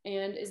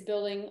and is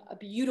building a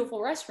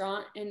beautiful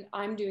restaurant, and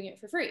I'm doing it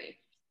for free.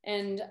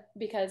 And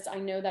because I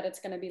know that it's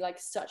going to be like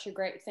such a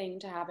great thing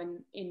to have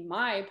in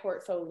my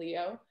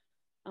portfolio.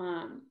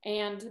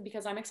 And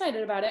because I'm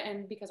excited about it,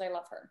 and because I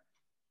love her.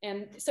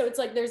 And so it's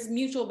like, there's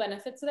mutual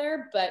benefits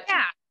there, but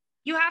yeah,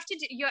 you have to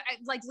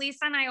like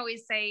Lisa and I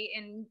always say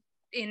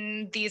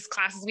in these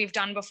classes we've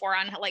done before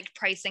on like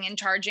pricing and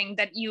charging,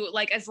 that you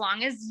like, as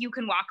long as you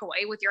can walk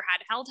away with your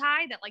head held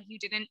high, that like you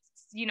didn't,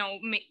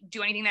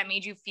 do anything that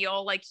made you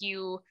feel like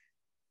you,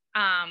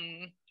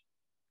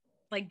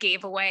 like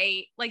gave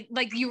away, like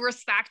you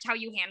respect how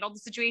you handled the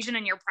situation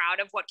and you're proud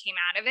of what came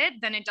out of it,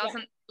 then it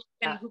doesn't,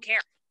 then who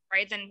cares,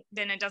 right? Then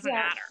it doesn't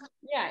matter.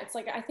 Yeah. It's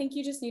like, I think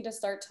you just need to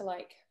start to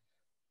like,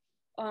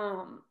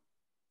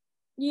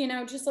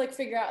 just like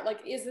figure out, like,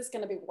 is this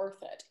going to be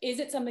worth it? Is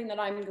it something that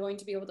I'm going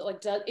to be able to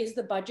like, is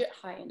the budget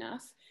high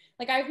enough?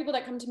 Like, I have people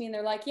that come to me and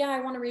they're like, yeah,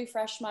 I want to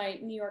refresh my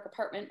New York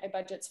apartment. My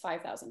budget's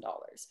 $5,000.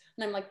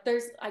 And I'm like,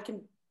 I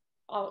can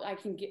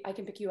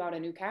pick you out a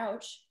new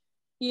couch.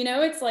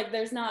 It's like,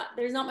 there's not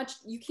much,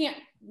 you can't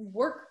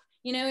work,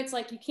 it's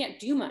like, you can't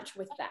do much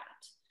with that.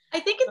 I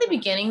think at the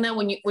beginning though,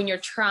 when you're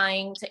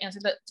trying to answer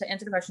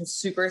the question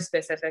super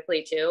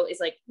specifically too, is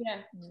like,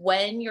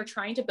 when you're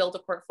trying to build a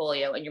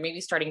portfolio and you're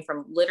maybe starting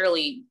from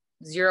literally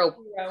zero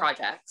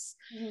projects,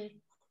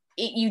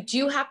 you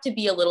do have to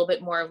be a little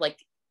bit more of like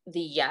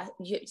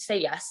you say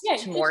yes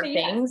to more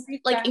things,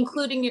 like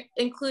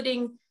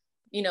including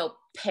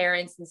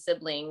parents and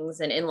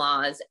siblings and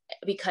in-laws,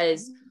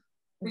 because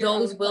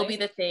those will be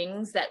the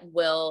things that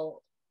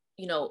will,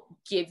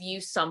 give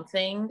you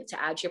something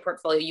to add to your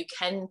portfolio. You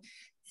can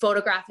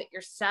photograph it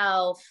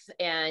yourself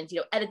and,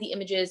 edit the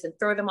images and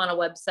throw them on a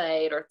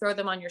website or throw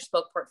them on your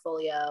Spoak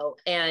portfolio.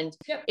 And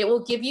it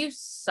will give you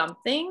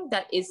something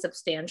that is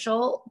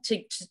substantial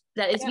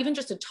that is even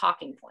just a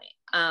talking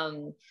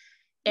point.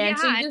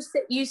 So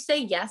you say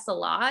yes a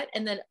lot.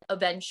 And then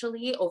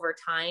eventually over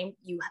time,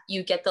 you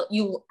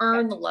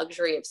earn the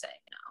luxury of saying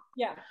no.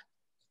 Yeah.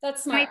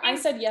 That's smart. I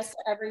said yes to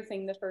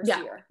everything the first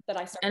year that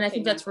I started. And I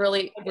think that's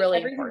really,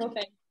 really important.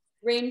 Thing,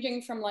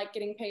 ranging from like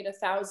getting paid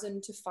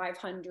 $1,000 to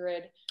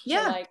 $500 to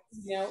like,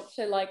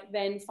 to like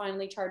then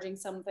finally charging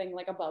something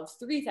like above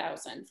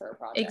 $3,000 for a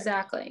project.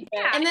 Exactly.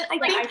 Yeah. And then I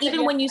think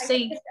even when you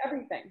say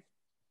everything,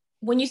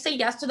 when you say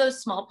yes to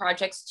those small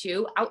projects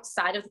too,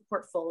 outside of the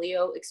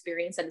portfolio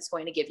experience that it's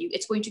going to give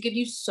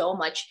you so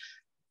much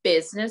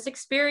business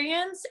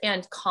experience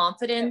and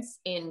confidence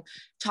in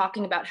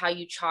talking about how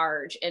you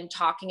charge and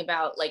talking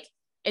about like,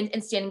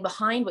 and standing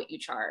behind what you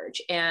charge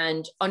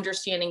and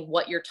understanding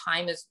what your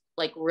time is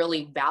like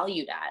really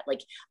valued at.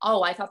 Like,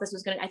 oh, I thought this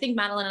was I think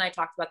Madelynn and I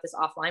talked about this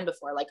offline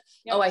before. Like,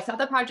 oh, I thought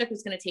the project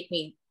was going to take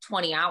me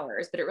 20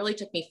 hours, but it really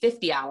took me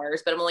 50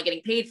 hours, but I'm only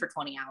getting paid for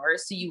 20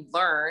 hours. So you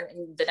learn,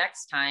 and the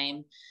next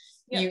time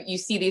you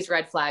see these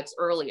red flags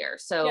earlier.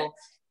 So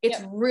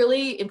it's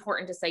really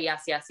important to say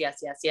yes, yes, yes,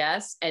 yes,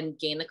 yes, and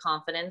gain the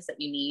confidence that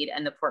you need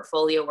and the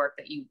portfolio work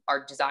that you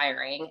are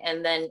desiring.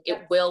 And then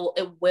it will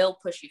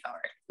push you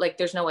forward. Like,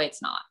 there's no way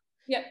it's not.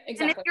 Yeah,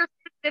 exactly. And if you're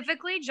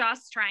specifically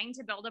just trying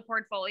to build a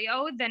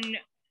portfolio, then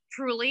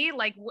truly,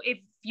 like if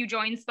you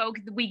join Spoak,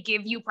 we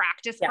give you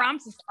practice Yeah.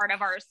 prompts as part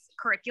of our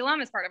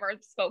curriculum, as part of our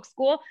Spoak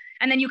school.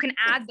 And then you can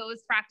add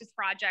those practice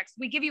projects.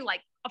 We give you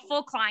like a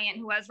full client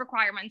who has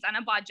requirements and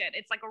a budget.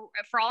 It's like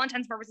for all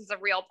intents and purposes, a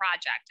real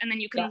project. And then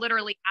you can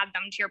literally add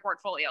them to your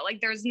portfolio.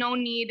 Like there's no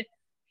need,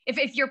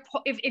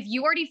 if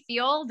you already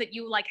feel that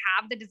you like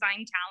have the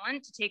design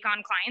talent to take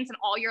on clients and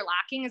all you're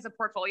lacking is a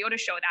portfolio to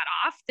show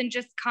that off, then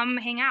just come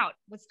hang out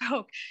with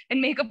Spoak and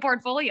make a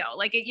portfolio.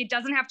 Like it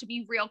doesn't have to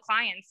be real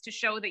clients to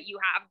show that you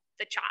have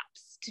the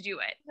chops to do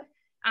it.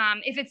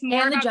 If it's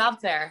more and the about job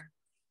fair.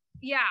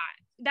 Yeah,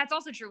 that's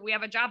also true. We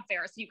have a job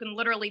fair, so you can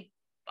literally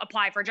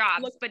apply for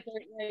jobs. But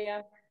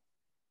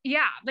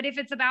if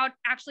it's about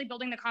actually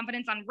building the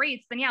confidence on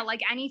rates, then yeah,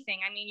 like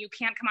anything. I mean, you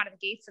can't come out of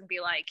the gates and be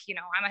like, you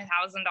know, I'm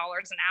 $1,000 an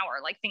hour.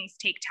 Like things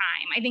take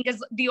time. I think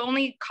is the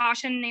only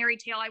cautionary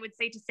tale I would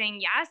say to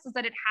saying yes is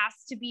that it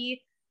has to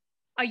be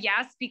a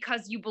yes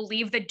because you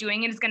believe that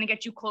doing it is going to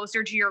get you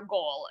closer to your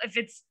goal. If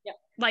it's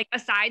like a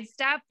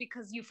sidestep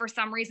because you for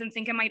some reason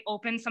think it might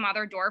open some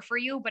other door for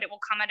you, but it will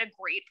come at a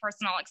great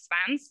personal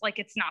expense, like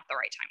it's not the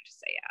right time to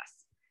say yes.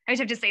 I just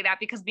have to say that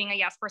because being a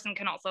yes person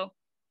can also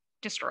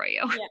destroy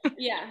you.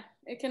 Yeah.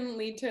 It can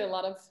lead to a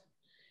lot of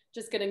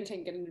just getting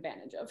taken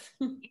advantage of.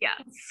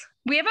 Yes.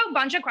 We have a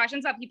bunch of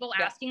questions about people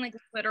asking like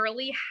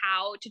literally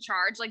how to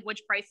charge, like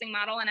which pricing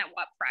model and at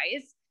what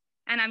price.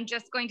 And I'm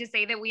just going to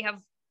say that we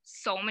have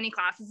so many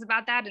classes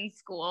about that in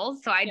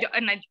schools. So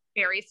and it's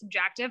very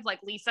subjective. Like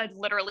Lisa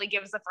literally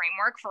gives a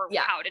framework for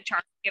how to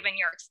charge given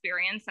your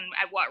experience and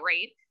at what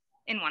rate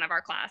in one of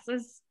our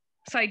classes.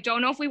 So I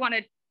don't know if we want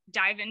to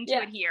dive into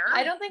it here.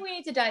 I don't think we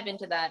need to dive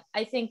into that.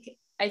 I think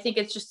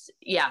it's just,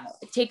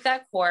 take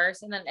that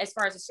course. And then as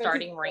far as the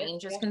starting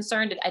range is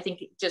concerned, I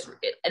think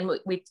and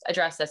we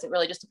addressed this, it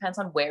really just depends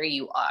on where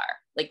you are,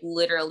 like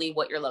literally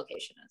what your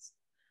location is.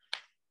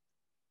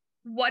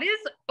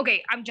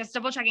 I'm just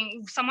double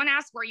checking. Someone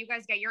asked where you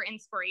guys get your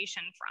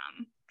inspiration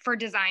from for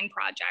design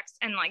projects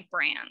and like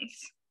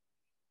brands.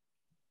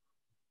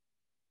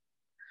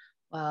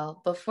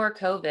 Well, before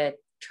COVID,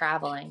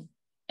 traveling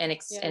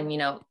and you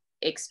know,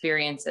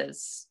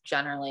 experiences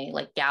generally,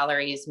 like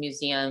galleries,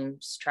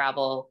 museums,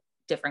 travel,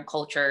 different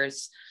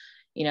cultures,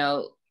 you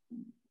know,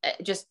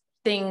 just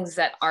things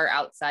that are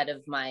outside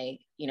of my,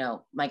 you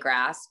know, my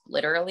grasp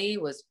literally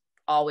was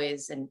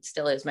always and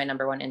still is my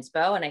number one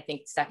inspo. And I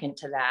think second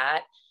to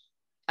that,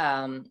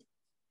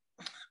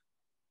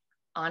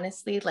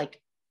 honestly,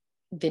 like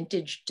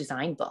vintage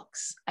design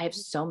books. I have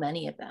so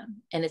many of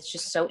them and it's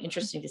just so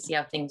interesting to see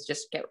how things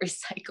just get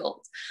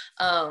recycled.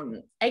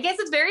 I guess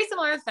it's very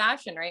similar to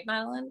fashion, right,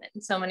 Madelynn,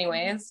 in so many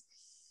ways.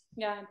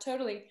 Yeah,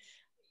 totally.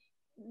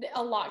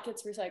 A lot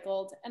gets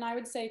recycled. And I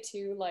would say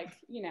too, like,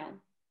 you know,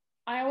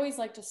 I always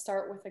like to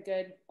start with a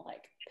good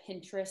like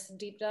Pinterest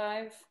deep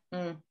dive.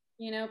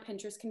 You know,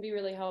 Pinterest can be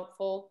really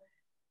helpful.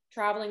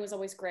 Traveling was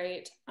always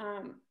great.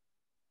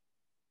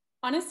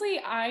 Honestly,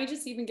 I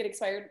just even get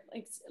inspired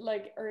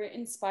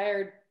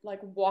like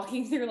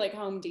walking through like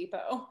Home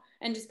Depot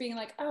and just being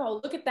like, oh,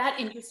 look at that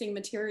interesting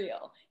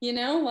material, you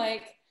know,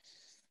 like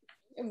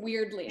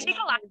weirdly. I take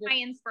a lot of my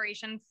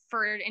inspiration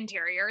for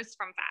interiors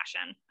from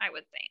fashion, I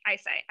would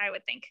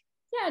think.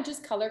 Yeah,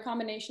 just color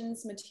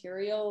combinations,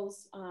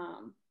 materials,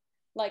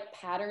 like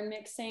pattern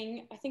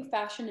mixing. I think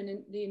fashion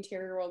and the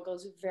interior world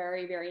goes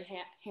very, very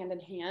hand in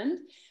hand.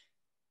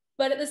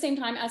 But at the same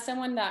time, as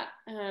someone that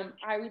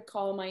I would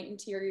call my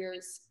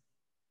interiors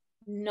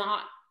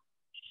not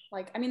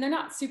like, I mean, they're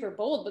not super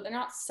bold, but they're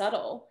not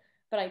subtle,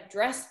 but I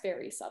dress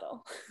very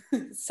subtle.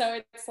 So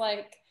it's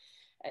like,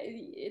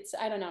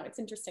 I don't know, it's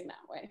interesting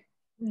that way.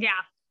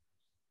 Yeah.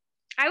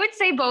 I would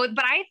say both,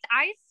 but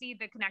I see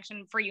the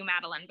connection for you,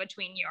 Madelynn,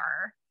 between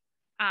your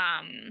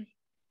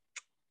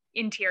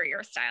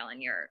interior style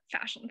and your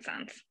fashion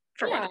sense.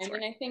 I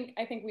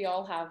think we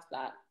all have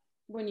that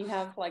when you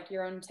have like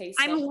your own taste.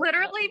 I'm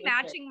literally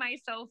matching my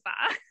sofa.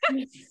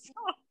 So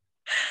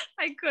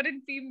I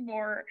couldn't be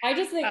more. I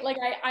just think like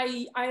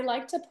I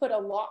like to put a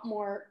lot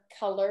more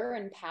color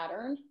and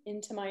pattern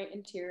into my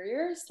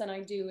interiors than I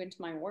do into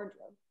my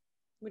wardrobe,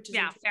 which is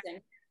interesting.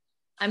 Fair.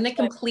 I'm the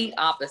complete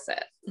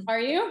opposite.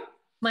 Are you?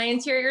 My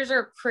interiors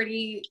are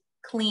pretty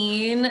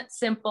clean,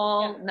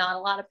 simple, not a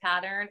lot of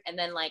pattern. And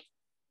then like,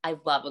 I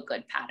love a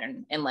good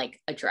pattern in like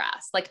a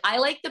dress. Like I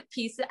like the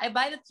pieces, I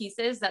buy the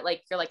pieces that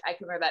like, you're like, I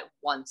can wear that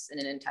once in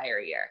an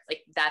entire year.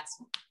 Like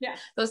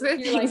those are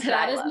the things like,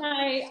 that is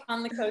my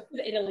on the coast of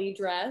Italy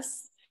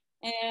dress.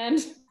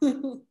 And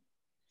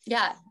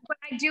yeah. But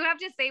I do have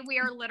to say we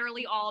are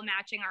literally all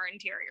matching our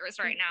interiors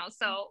right now.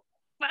 So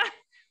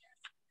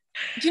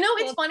do you know,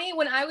 it's funny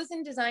when I was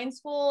in design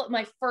school,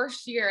 my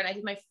first year and I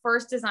did my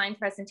first design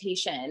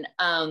presentation,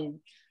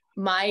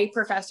 my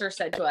professor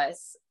said to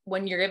us,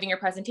 when you're giving your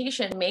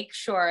presentation, make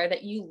sure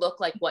that you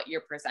look like what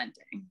you're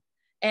presenting.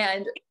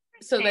 And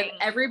so that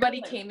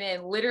everybody came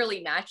in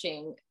literally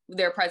matching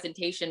their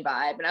presentation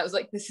vibe. And I was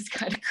like, this is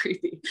kind of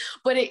creepy,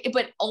 but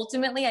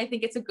ultimately I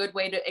think it's a good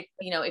way to,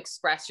 you know,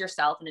 express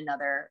yourself in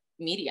another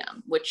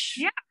medium, which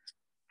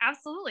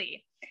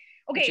absolutely.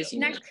 Okay.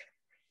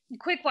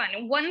 quick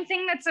one. One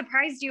thing that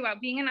surprised you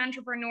about being an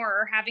entrepreneur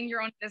or having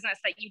your own business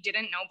that you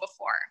didn't know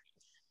before?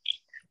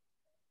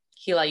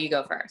 Hilah, you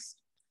go first.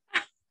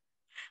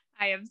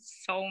 I have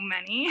so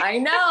many. I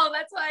know.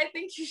 That's why I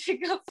think you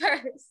should go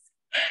first.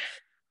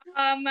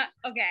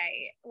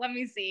 Okay, let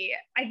me see.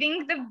 I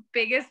think the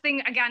biggest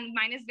thing, again,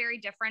 mine is very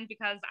different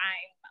because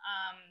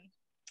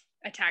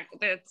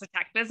it's a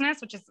tech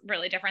business, which is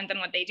really different than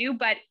what they do.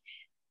 But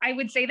I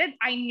would say that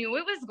I knew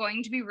it was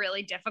going to be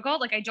really difficult.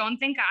 Like, I don't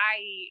think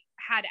I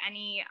had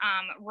any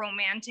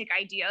romantic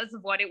ideas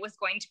of what it was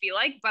going to be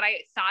like, but I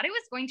thought it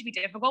was going to be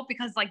difficult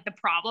because like the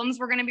problems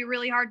were going to be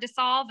really hard to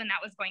solve. And that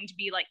was going to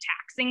be like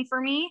taxing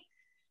for me.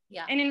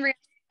 Yeah. And in reality,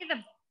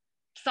 the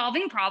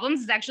solving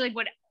problems is actually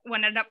what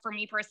ended up for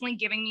me personally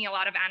giving me a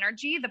lot of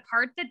energy. The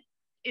part that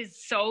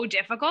is so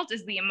difficult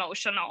is the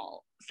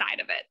emotional side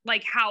of it.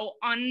 Like how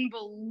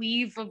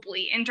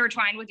unbelievably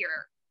intertwined with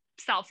your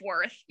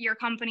self-worth your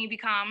company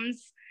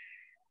becomes,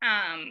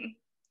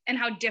 and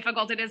how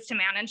difficult it is to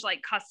manage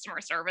like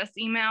customer service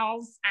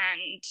emails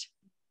and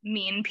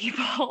mean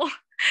people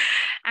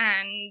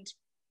and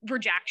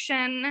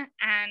rejection.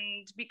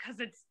 And because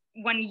it's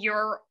when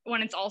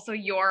it's also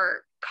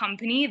your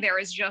company, there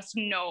is just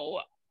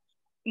no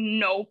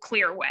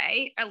clear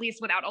way, at least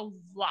without a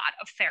lot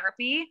of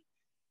therapy,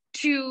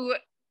 to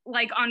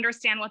like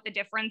understand what the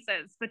difference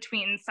is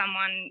between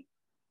someone.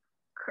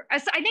 I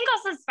think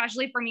also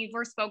especially for me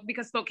for Spoak,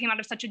 because Spoak came out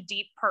of such a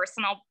deep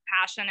personal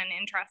passion and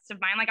interest of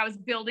mine. Like I was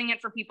building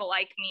it for people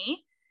like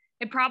me.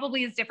 It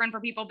probably is different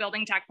for people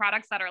building tech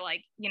products that are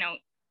like,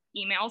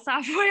 email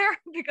software,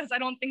 because I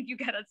don't think you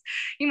get as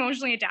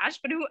emotionally attached,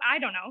 but I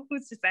don't know,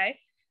 who's to say.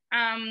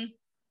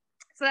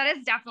 So that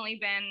has definitely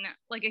been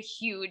like a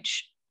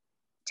huge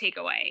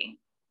takeaway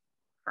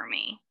for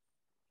me.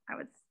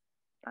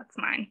 That's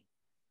mine.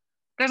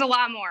 There's a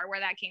lot more where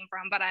that came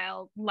from, but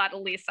I'll let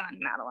Lisa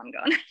and Madelynn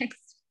go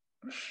next.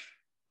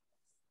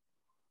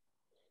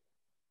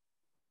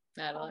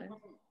 Madelynn.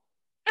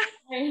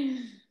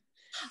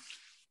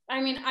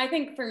 I mean, I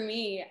think for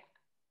me,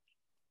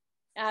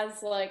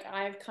 as like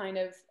I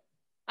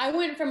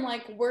went from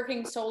like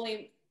working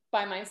solely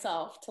by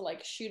myself to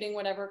like shooting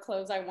whatever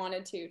clothes I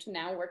wanted to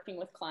now working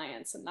with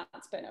clients, and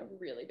that's been a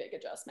really big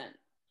adjustment.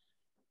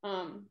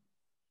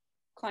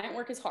 Client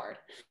work is hard.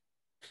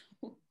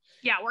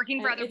 Yeah,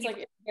 working for other people.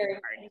 Like it's very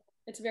hard.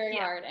 It's very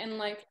hard, and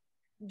like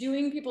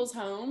doing people's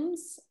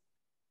homes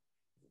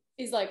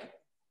is like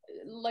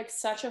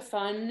such a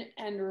fun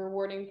and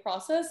rewarding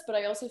process. But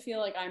I also feel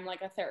like I'm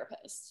like a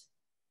therapist.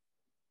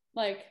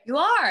 Like you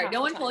are.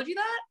 No one told you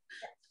that?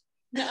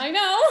 No, I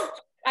know.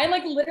 I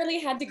like literally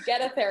had to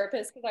get a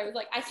therapist because I was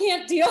like, I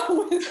can't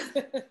deal with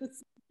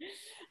this.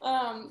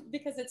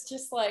 Because it's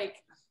just like,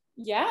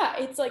 yeah,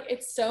 it's like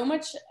it's so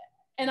much,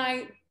 and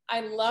I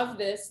love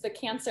this.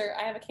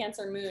 I have a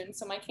Cancer moon.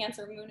 So my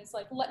Cancer moon is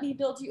like, let me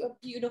build you a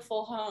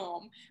beautiful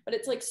home. But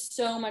it's like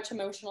so much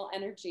emotional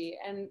energy.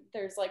 And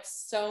there's like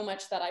so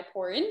much that I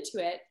pour into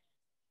it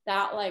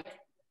that like,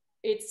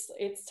 it's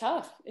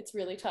tough. It's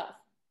really tough.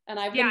 And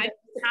I've been very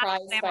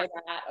surprised by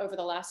that over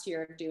the last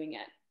year of doing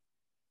it.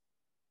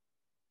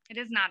 It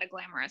is not a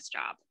glamorous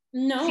job.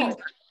 No.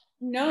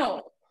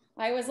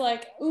 I was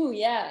like, ooh,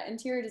 yeah,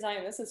 interior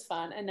design, this is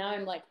fun. And now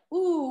I'm like,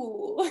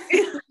 ooh,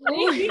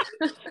 maybe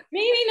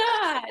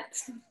not.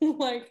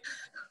 Like,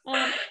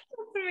 that's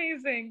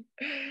amazing.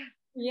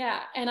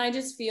 Yeah. And I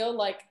just feel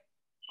like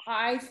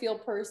I feel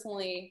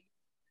personally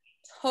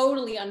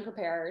totally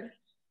unprepared.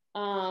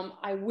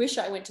 I wish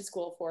I went to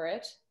school for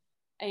it.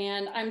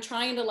 And I'm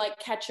trying to like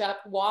catch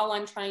up while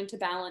I'm trying to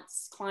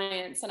balance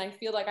clients. And I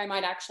feel like I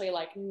might actually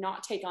like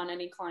not take on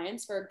any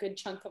clients for a good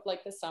chunk of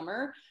like the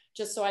summer,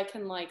 just so I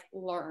can like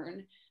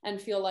learn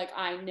and feel like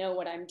I know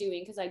what I'm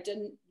doing. Cause I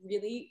didn't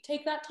really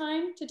take that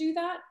time to do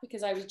that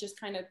because I was just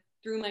kind of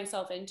threw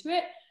myself into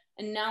it.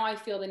 And now I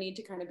feel the need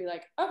to kind of be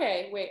like,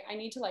 okay, wait, I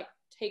need to like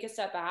take a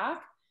step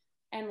back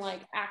and like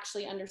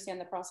actually understand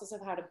the process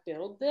of how to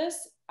build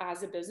this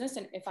as a business.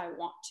 And if I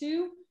want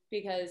to,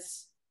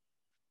 because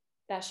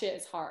that shit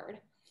is hard.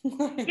 Yeah,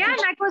 and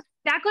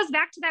that goes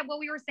back to that what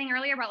we were saying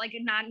earlier about like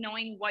not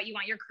knowing what you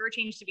want your career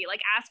change to be.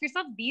 Like ask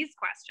yourself these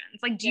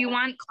questions. Like, do you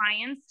want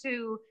clients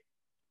to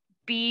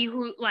be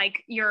who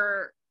like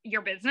your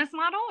business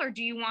model, or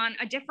do you want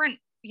a different,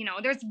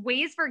 there's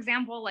ways, for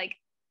example,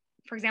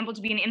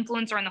 to be an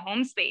influencer in the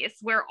home space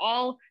where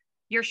all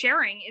you're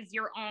sharing is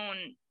your own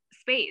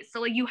space.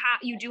 So like you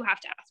do have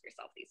to ask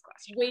yourself these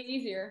questions. Way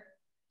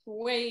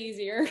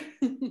easier.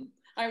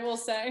 I will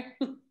say.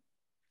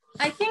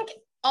 I think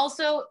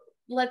also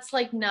let's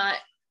like not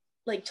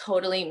like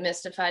totally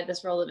mystify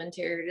this role of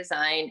interior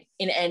design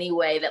in any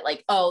way that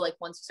like, oh, like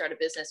once you start a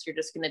business, you're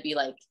just going to be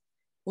like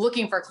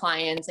looking for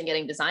clients and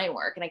getting design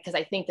work. And because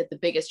I think that the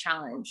biggest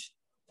challenge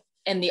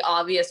and the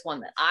obvious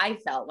one that I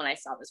felt when I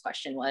saw this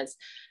question was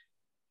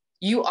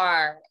you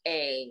are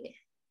a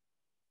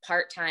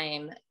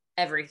part-time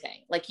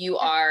everything. Like you're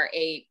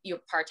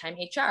part-time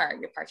HR,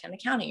 you're part-time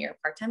accounting, you're a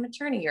part-time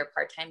attorney, you're a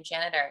part-time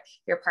janitor,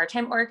 you're a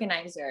part-time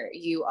organizer,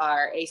 you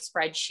are a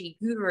spreadsheet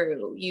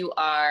guru, you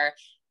are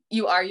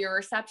you are your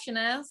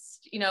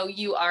receptionist, you know,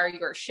 you are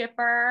your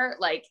shipper.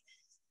 Like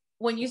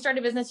when you start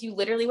a business, you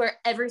literally wear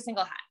every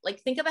single hat.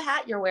 Like think of a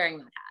hat, you're wearing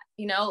that hat,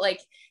 you know,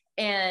 like,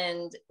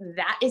 and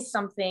that is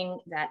something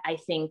that I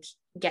think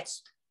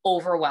gets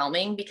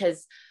overwhelming,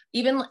 because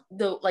even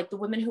the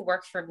women who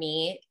work for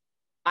me,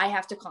 I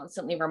have to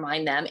constantly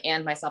remind them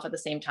and myself at the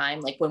same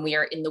time, like when we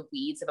are in the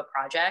weeds of a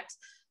project,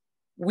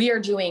 we are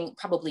doing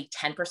probably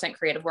 10%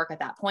 creative work at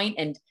that point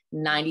and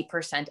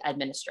 90%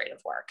 administrative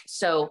work.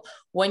 So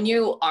when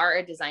you are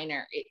a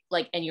designer,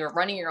 and you're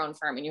running your own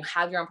firm and you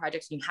have your own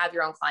projects and you have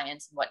your own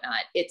clients and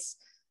whatnot, it's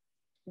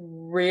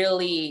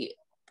really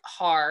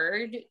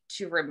hard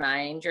to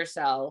remind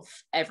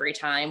yourself every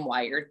time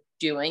why you're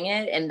doing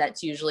it. And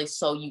that's usually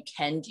so you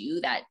can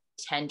do that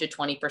 10 to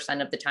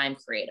 20% of the time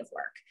creative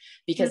work,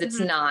 because it's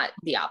not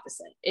the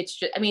opposite. It's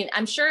just, I mean,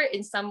 I'm sure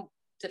in some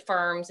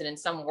firms and in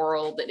some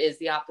world it is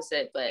the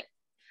opposite, but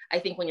I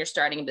think when you're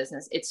starting a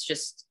business, it's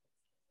just,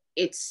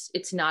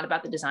 it's not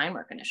about the design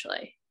work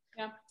initially.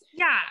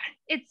 Yeah.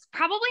 It's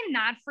probably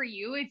not for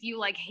you if you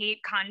like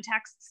hate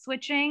context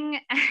switching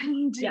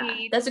and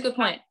that's a good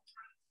point.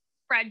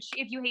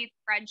 If you hate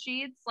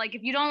spreadsheets, like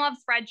if you don't love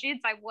spreadsheets,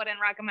 I wouldn't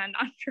recommend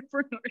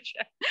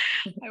entrepreneurship.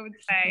 I would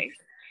say,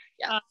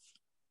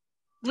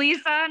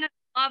 Lisa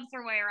loves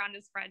her way around a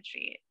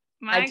spreadsheet.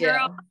 My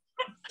girl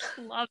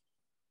loves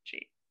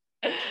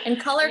spreadsheets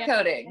and color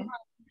coding.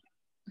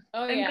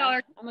 Oh and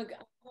color. I'm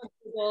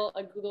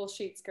a Google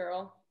Sheets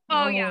girl.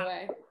 Oh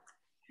yeah.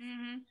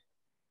 Mm-hmm.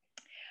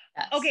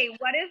 Yes. Okay,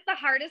 what is the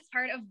hardest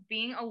part of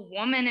being a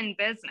woman in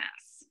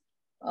business?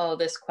 Oh,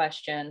 this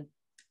question.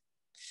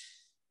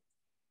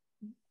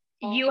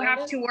 You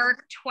have to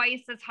work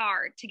twice as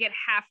hard to get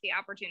half the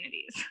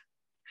opportunities,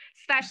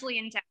 especially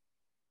in tech.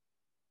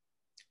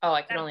 Oh,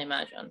 I can only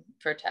imagine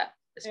for tech,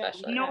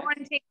 especially. No one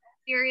takes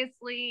it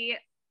seriously.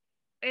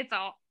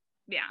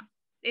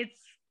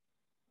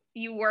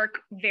 You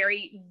work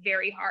very,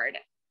 very hard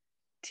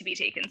to be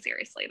taken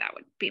seriously. That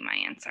would be my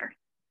answer.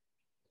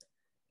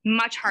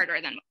 Much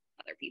harder than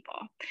other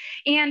people.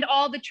 And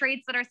all the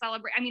traits that are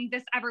celebrated, I mean,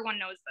 everyone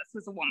knows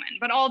this as a woman,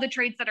 but all the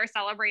traits that are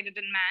celebrated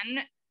in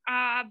men,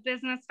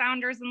 business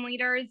founders and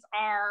leaders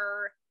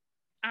are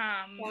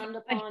frowned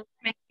upon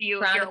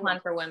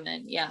for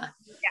women. Yeah.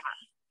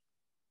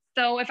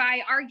 So if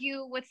I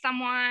argue with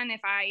someone,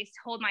 if I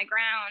hold my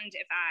ground,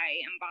 if I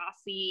am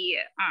bossy,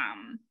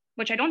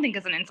 which I don't think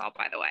is an insult,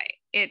 by the way,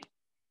 it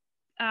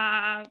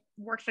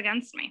works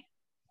against me.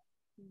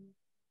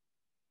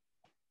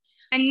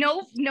 And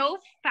no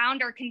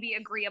founder can be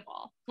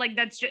agreeable. Like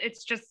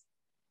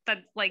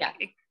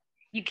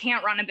you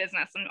can't run a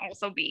business and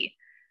also be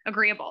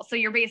agreeable. So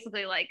you're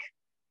basically like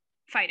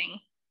fighting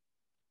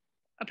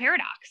a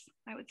paradox,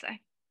 I would say.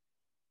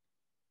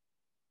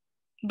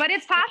 But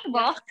it's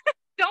possible.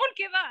 Don't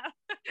give up.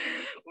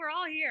 We're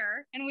all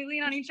here and we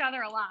lean on each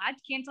other a lot.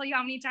 Can't tell you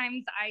how many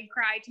times I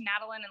cry to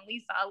Madelynn and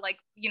Lisa. Like,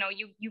 you know,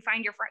 you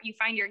find your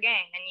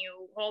gang and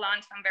you hold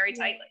on to them very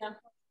tightly. Yeah.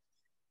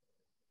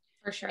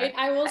 For sure.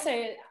 I will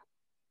say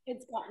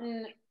it's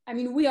gotten, I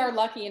mean, we are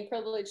lucky and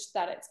privileged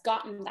that it's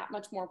gotten that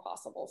much more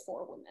possible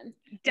for women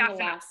in the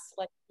last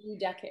few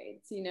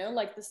decades, you know,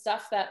 like the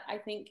stuff that I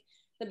think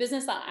the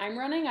business that I'm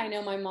running, I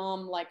know my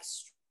mom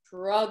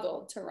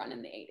struggled to run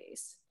in the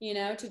 80s, you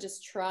know, to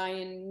just try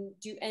and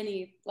do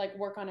any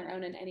work on her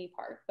own in any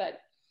part. But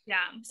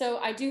so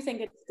I do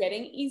think it's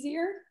getting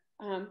easier,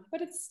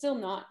 but it's still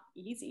not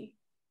easy.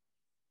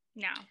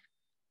 No.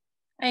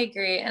 I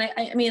agree. And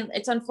I mean,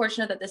 it's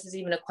unfortunate that this is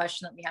even a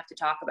question that we have to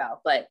talk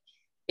about, but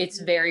it's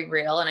very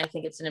real. And I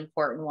think it's an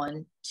important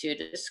one to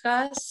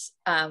discuss.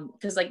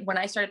 Because when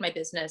I started my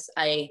business,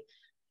 I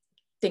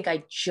think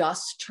I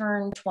just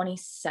turned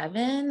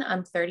 27.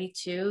 I'm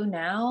 32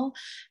 now.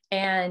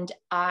 And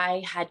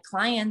I had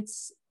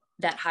clients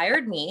that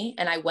hired me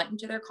and I went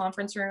into their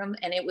conference room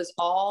and it was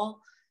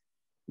all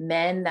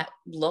men that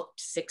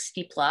looked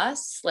 60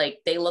 plus. Like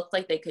they looked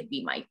like they could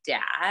be my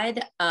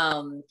dad.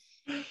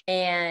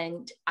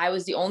 And I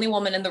was the only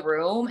woman in the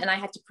room and I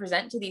had to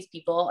present to these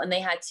people and they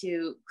had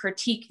to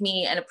critique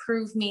me and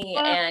approve me.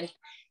 And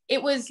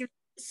it was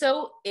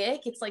so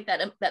ick. It's like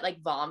that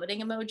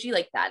vomiting emoji.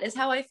 Like that is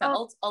how I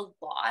felt a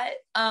lot.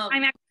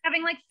 I'm actually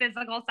having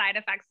physical side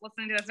effects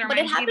listening to this. But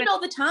it happened all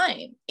the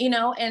time, you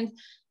know, and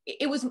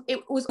it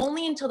was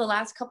only until the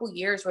last couple of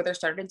years where there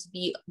started to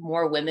be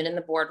more women in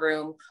the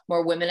boardroom,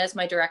 more women as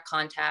my direct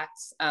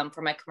contacts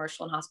for my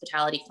commercial and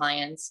hospitality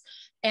clients.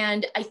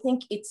 And I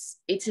think it's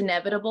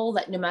inevitable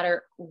that no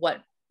matter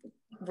what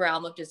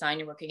realm of design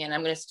you're working in,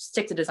 I'm going to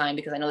stick to design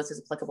because I know this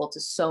is applicable to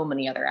so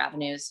many other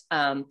avenues.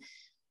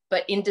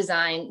 But in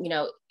design, you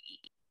know,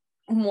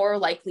 more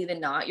likely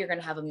than not, you're going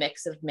to have a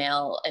mix of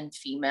male and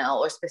female,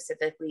 or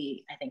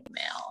specifically, I think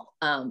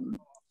male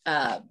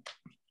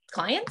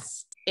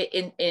clients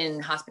in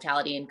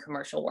hospitality and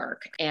commercial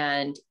work.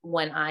 And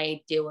when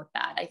I deal with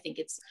that, I think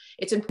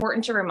it's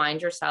important to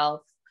remind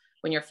yourself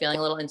when you're feeling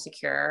a little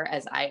insecure,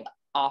 as I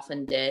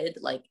often did,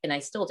 and I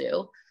still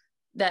do,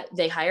 that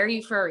they hire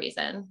you for a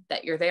reason,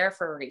 that you're there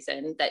for a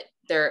reason, that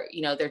they're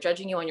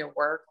judging you on your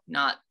work,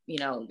 not,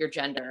 your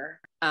gender,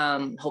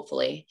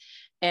 hopefully.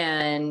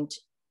 And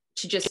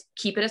to just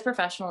keep it as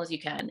professional as you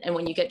can. And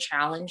when you get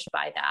challenged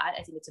by that,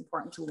 I think it's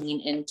important to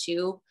lean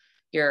into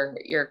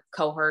your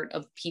cohort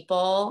of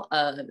people,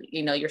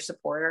 your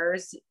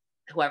supporters,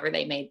 whoever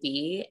they may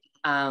be,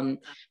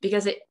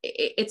 because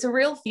it's a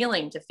real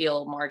feeling to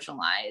feel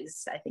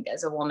marginalized, I think,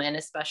 as a woman,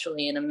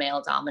 especially in a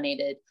male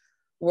dominated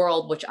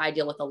world, which I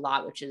deal with a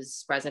lot, which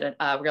is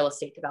real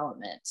estate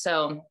development.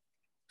 So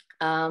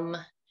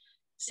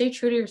stay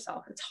true to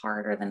yourself. It's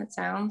harder than it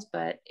sounds,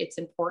 but it's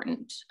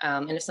important.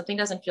 And if something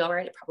doesn't feel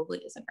right, it probably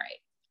isn't right.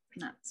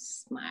 And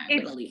that's I'm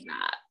going to leave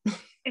that.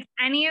 If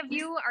any of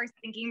you are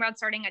thinking about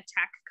starting a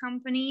tech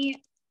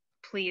company,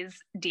 please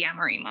DM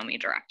or email me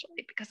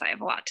directly, because I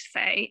have a lot to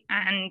say.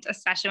 And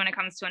especially when it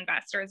comes to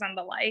investors and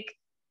the like,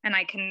 and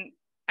I can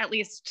at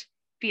least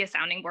be a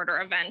sounding board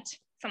or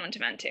someone to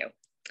vent to.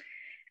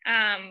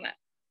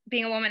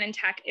 Being a woman in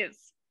tech is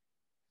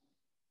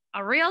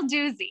a real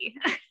doozy.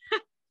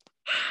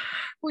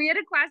 We had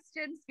a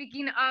question,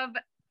 speaking of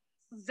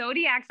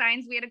zodiac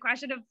signs, we had a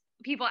question of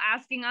people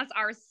asking us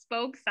our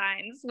spoke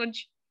signs,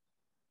 which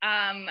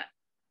I'm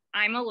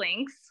a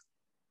Lynx.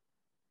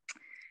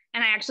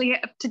 And I actually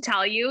have to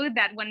tell you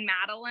that when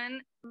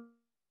Madelynn,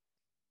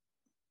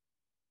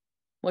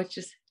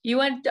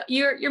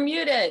 you're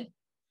muted.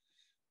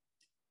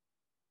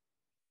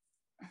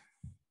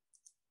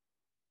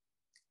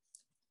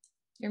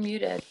 You're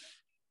muted.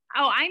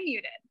 Oh, I'm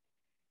muted.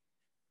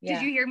 Yeah.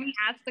 Did you hear me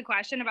ask the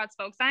question about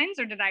spoke signs,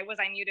 or was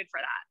I muted for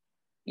that?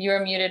 You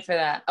were muted for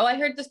that. Oh, I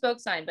heard the spoke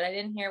sign, but I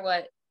didn't hear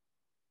what.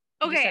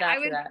 Okay, I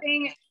was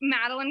saying,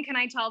 Madelynn, can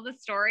I tell the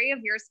story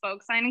of your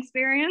spoke sign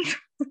experience?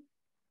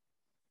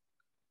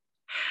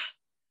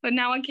 But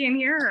now I can't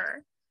hear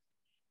her.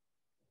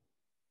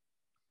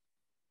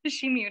 Is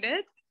she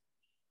muted?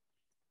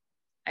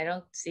 I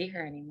don't see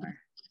her anymore.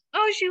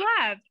 Oh, she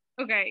left.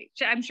 Okay,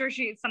 I'm sure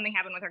something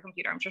happened with her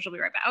computer. I'm sure she'll be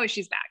right back. Oh,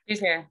 she's back. She's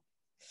here.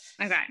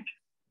 Okay.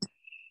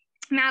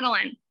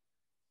 Madelynn.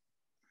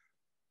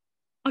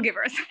 I'll give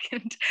her a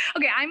second.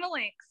 Okay, I'm a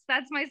Lynx.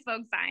 That's my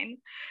spoke sign.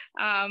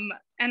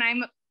 And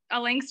I'm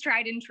a Lynx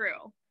tried and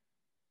true.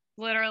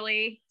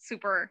 Literally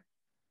super.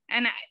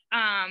 And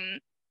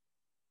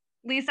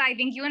Lisa, I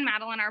think you and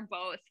Madelynn are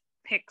both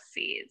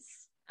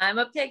Pixies. I'm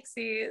a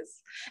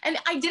Pixies. And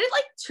I did it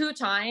like 2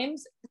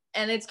 times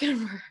and it's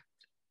confirmed.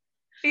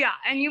 Yeah,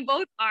 and you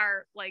both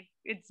are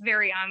it's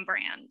very on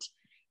brand.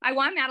 I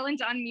want Madelynn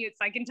to unmute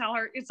so I can tell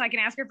her, so I can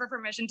ask her for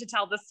permission to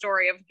tell the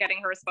story of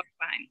getting her spoke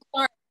sign.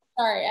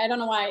 Sorry, I don't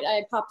know why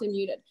I popped and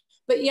muted.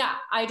 But yeah,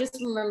 I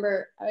just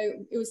remember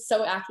it was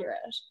so accurate.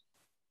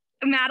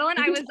 Madelynn,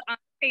 I was on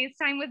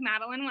FaceTime with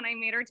Madelynn when I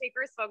made her take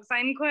her spoke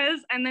sign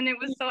quiz, and then it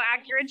was so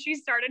accurate she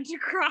started to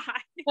cry.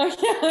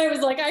 I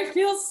was like, I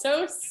feel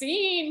so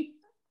seen.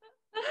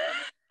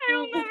 I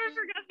will never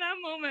forget that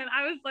moment.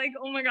 I was like,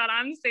 oh my God,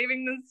 I'm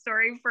saving this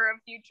story for a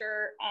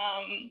future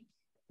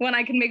when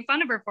I can make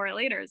fun of her for it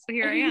later. So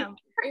here I am.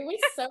 It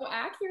was so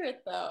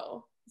accurate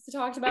though. So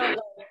talked about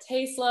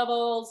taste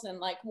levels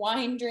and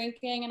wine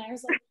drinking, and I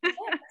was like, yes.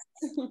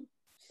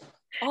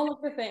 All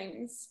of the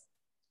things.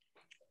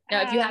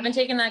 Now, if you haven't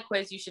taken that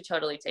quiz, you should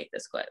totally take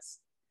this quiz.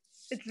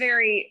 It's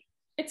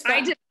fun.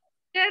 I did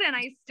it, and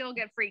I still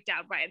get freaked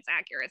out by its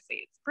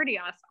accuracy. It's pretty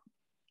awesome,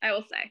 I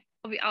will say.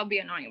 I'll be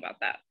annoying about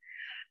that.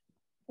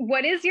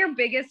 What is your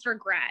biggest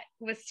regret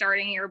with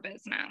starting your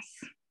business,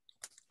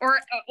 or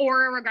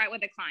a regret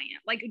with a client?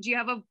 Do you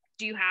have a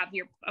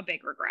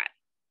big regret?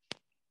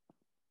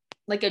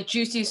 Like a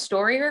juicy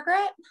story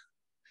regret?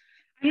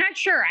 I'm not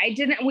sure.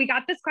 We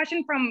got this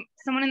question from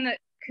someone in the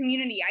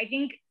community. I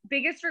think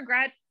biggest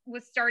regret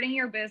was starting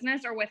your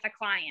business or with a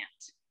client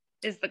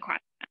is the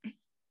question.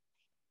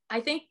 I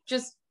think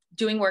just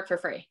doing work for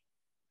free.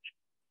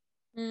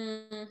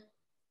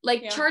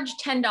 Charge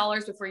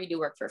 $10 before you do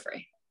work for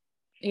free.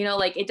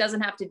 It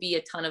doesn't have to be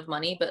a ton of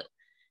money, but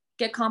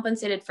get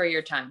compensated for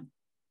your time.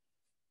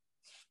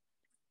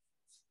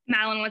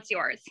 Madelynn, what's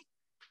yours?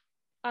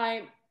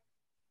 I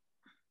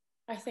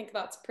think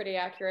that's pretty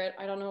accurate.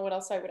 I don't know what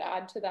else I would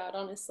add to that,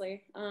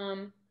 honestly.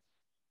 And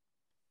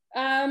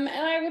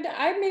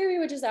I maybe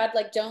would just add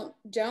don't,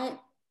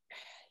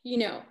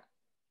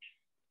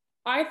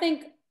 I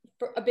think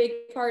a big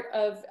part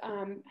of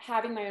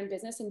having my own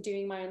business and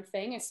doing my own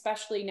thing,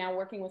 especially now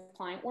working with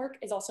client work,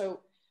 is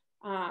also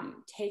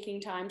taking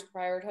time to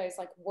prioritize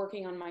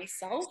working on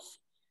myself.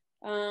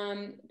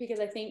 Because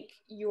I think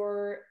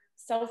your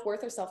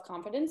self-worth or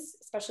self-confidence,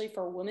 especially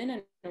for a woman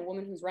and a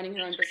woman who's running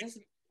her own business,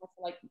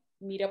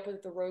 meet up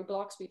with the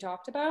roadblocks we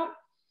talked about.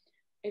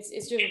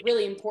 It's just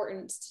really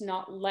important to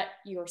not let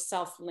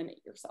yourself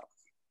limit yourself.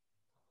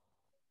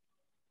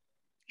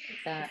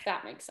 If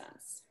that makes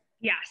sense.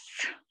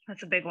 Yes,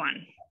 that's a big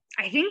one.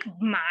 I think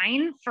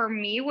mine for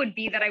me would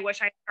be that I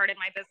wish I started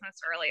my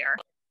business earlier.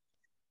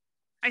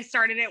 I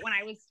started it when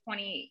I was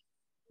 28,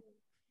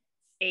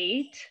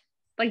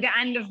 the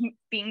end of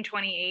being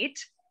 28.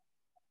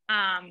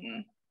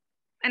 And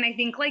I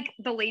think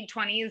the late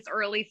 20s,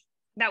 early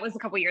that was a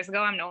couple years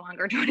ago. I'm no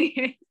longer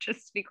 28,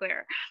 just to be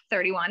clear,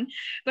 31.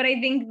 But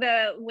I think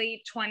the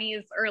late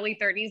 20s, early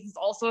 30s is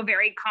also a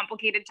very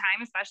complicated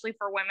time, especially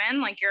for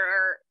women. Like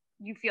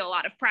you feel a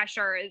lot of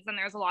pressures and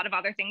there's a lot of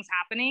other things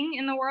happening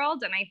in the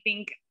world. And I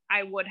think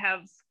I would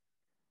have,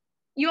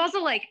 you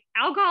also like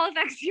alcohol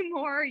affects you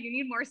more, you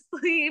need more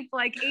sleep,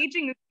 like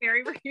aging is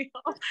very real.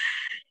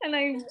 And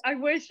I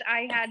wish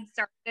I had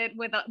started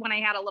with when I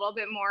had a little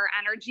bit more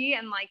energy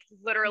and like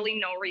literally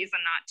no reason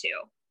not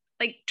to.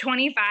 Like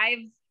 25,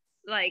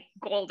 like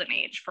golden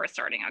age for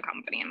starting a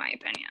company, in my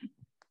opinion.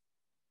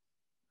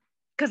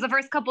 Because the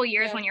first couple of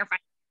years when you're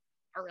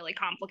are really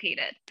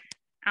complicated.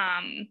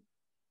 And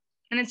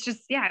it's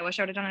just, I wish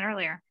I would have done it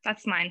earlier.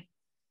 That's mine.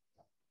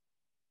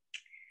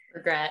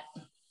 Regret.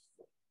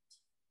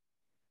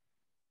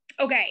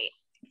 Okay.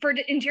 For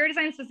interior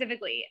design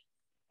specifically,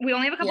 we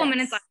only have a couple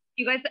minutes left.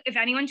 You guys, if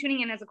anyone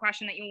tuning in has a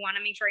question that you want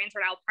to make sure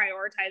answered, I'll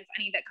prioritize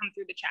any that come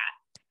through the chat.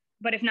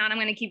 But if not, I'm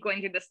going to keep going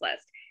through this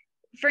list.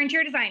 For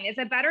interior design, is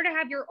it better to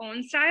have your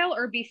own style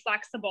or be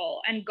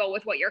flexible and go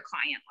with what your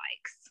client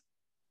likes?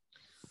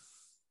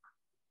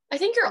 I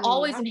think you're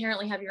always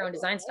inherently have your own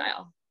design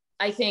style.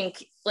 I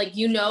think like,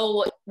 you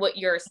know what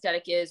your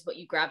aesthetic is, what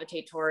you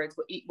gravitate towards,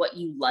 what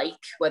you like,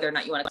 whether or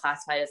not you want to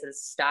classify it as a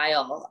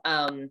style.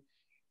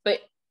 But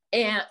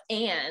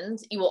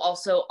you will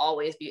also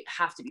always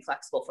have to be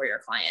flexible for your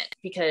client,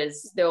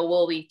 because there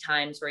will be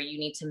times where you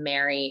need to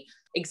marry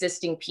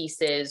existing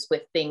pieces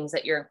with things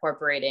that you're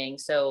incorporating.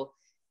 So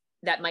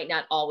that might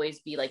not always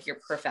be like your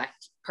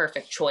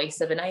perfect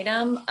choice of an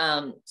item.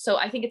 So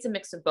I think it's a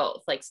mix of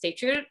both, like stay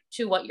true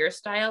to what your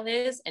style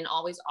is and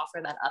always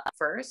offer that up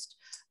first.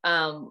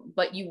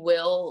 But you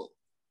will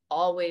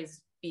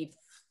always be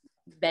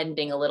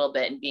bending a little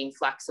bit and being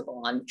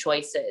flexible on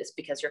choices,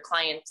 because your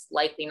client's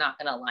likely not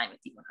going to align with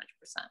you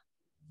 100%.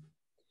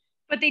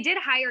 But they did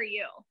hire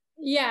you.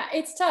 Yeah,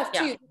 it's tough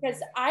too,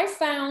 because I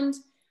found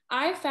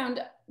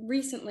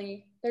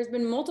recently, there's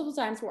been multiple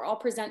times where I'll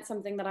present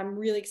something that I'm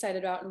really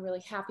excited about and really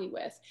happy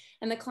with.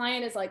 And the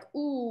client is like,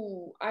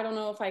 ooh, I don't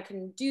know if I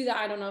can do that.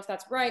 I don't know if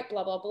that's right,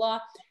 blah, blah, blah.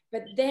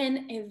 But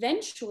then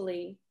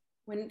eventually,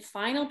 when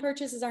final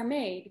purchases are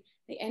made,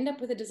 they end up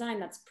with a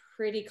design that's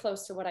pretty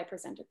close to what I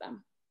presented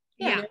them.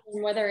 Yeah. You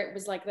know, whether it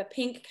was like the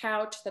pink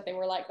couch that they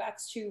were like,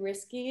 that's too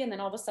risky. And then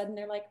all of a sudden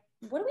they're like,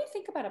 what do we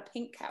think about a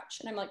pink couch?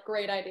 And I'm like,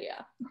 great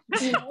idea.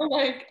 You know,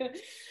 like,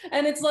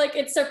 and it's like,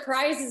 it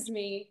surprises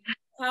me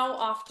how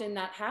often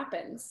that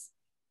happens.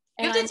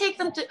 You have to take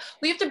them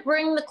we have to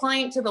bring the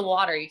client to the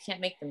water. You can't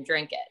make them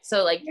drink it.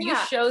 So like you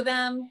show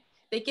them,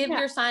 they give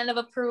your sign of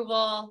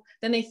approval,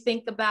 then they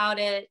think about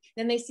it,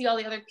 then they see all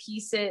the other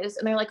pieces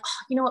and they're like,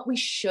 oh, you know what? We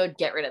should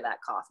get rid of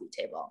that coffee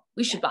table.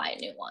 We should buy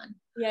a new one.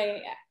 Yeah.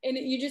 And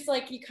you just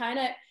like, you kind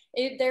of,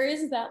 there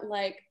is that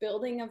like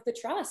building of the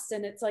trust,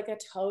 and it's like a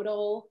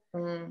total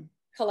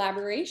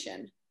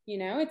collaboration. You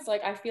know, it's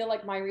like, I feel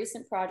like my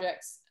recent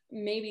projects,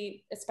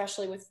 maybe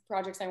especially with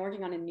projects I'm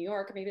working on in New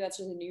York, maybe that's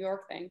just a New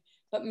York thing,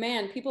 but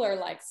man, people are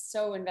like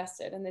so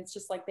invested, and it's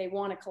just like they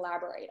want to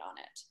collaborate on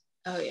it.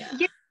 Oh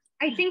yeah.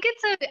 I think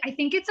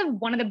it's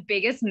one of the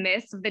biggest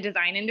myths of the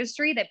design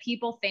industry, that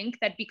people think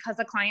that because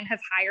a client has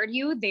hired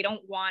you, they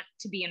don't want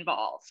to be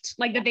involved,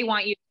 like that they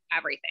want you to do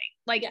everything.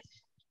 Like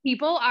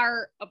people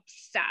are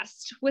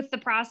obsessed with the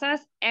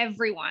process.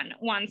 Everyone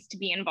wants to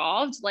be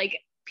involved. Like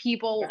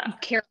people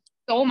care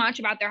so much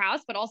about their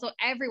house, but also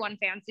everyone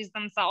fancies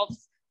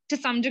themselves to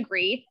some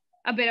degree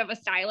a bit of a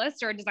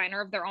stylist or a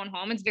designer of their own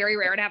home. It's very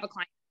rare to have a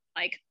client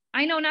like,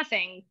 I know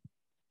nothing,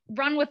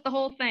 run with the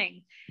whole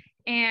thing.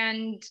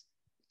 And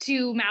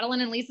to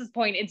Madelynn and Lisa's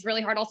point, it's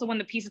really hard also when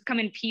the pieces come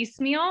in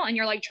piecemeal and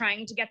you're like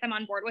trying to get them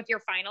on board with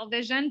your final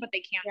vision, but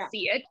they can't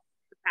see it.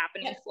 It's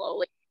happening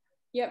slowly.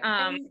 Yep.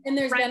 And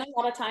there's been a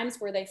lot of times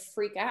where they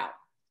freak out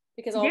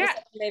because all of a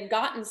sudden they've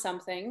gotten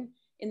something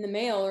in the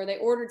mail, or they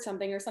ordered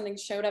something, or something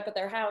showed up at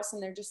their house,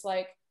 and they're just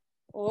like,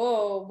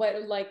 oh,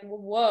 but like,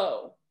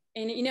 whoa.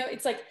 And you know,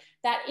 it's like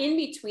that in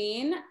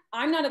between.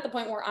 I'm not at the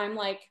point where I'm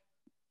like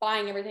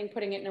buying everything,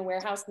 putting it in a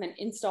warehouse, and then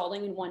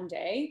installing in one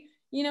day.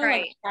 You know,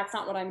 like that's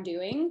not what I'm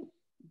doing.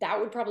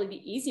 That would probably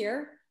be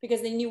easier,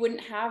 because then you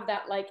wouldn't have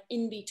that like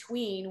in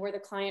between where the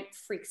client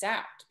freaks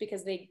out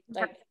because they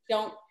like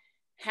don't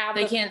have,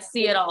 they can't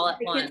see it all at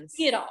once. Can't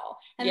see it all.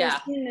 And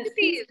they're seeing this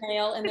piece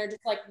mail and they're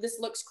just like, this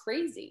looks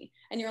crazy.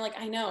 And you're like,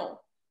 I know,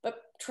 but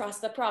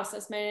trust the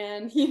process,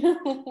 man. You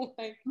know,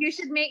 like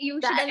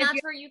and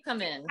that's where you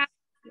come in.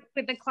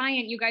 With the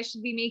client, you guys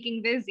should be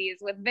making vizies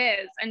with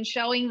Viz and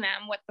showing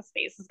them what the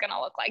space is going to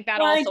look like. That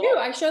well, also I do.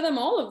 I show them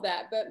all of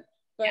that, but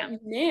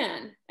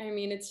man, I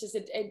mean, it's just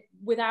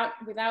without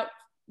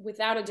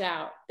a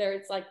doubt,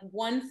 there's like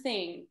one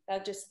thing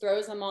that just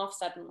throws them off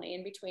suddenly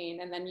in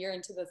between, and then you're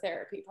into the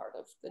therapy part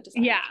of the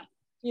design. Yeah.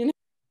 You know?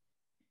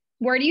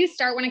 Where do you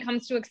start when it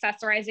comes to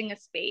accessorizing a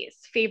space?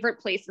 Favorite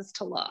places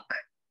to look?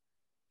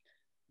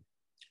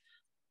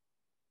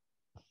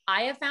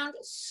 I have found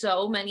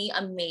so many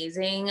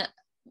amazing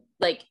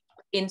like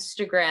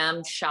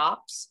Instagram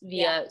shops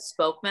via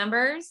Spoak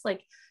members.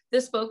 Like the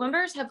Spoak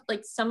members have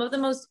like some of the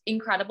most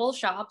incredible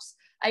shops.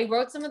 I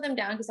wrote some of them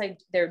down because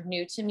they're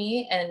new to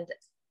me and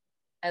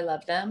I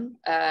love them.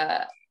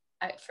 I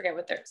forget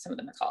what some of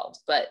them are called,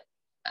 but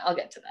I'll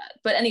get to that.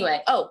 But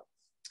anyway,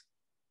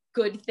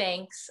 Good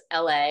Thanks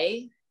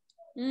LA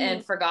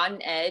and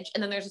Forgotten Edge.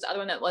 And then there's this other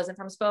one that wasn't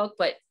from Spoke,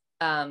 but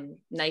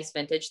nice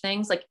vintage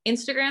things. Like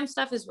Instagram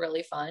stuff is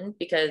really fun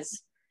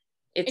because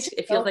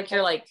it feels like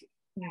you're like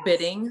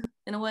bidding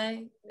in a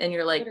way and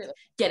you're like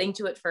getting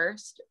to it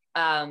first.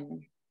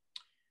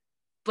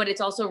 But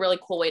it's also a really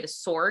cool way to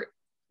sort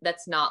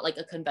that's not like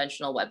a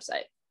conventional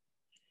website.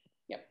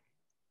 Yep.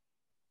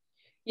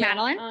 Yeah.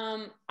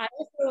 Madelynn?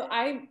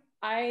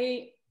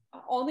 I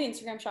all the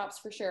Instagram shops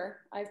for sure.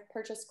 I've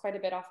purchased quite a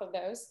bit off of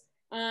those.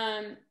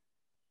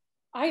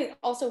 I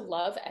also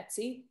love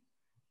Etsy.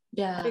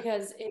 Yeah.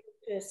 Because it's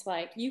just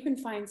like, you can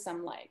find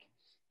some like,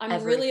 I'm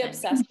Everything. really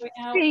obsessed right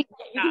now. You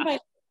can find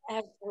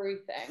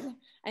everything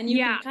and you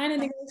can kind of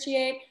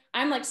negotiate.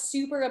 I'm like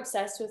super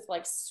obsessed with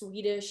like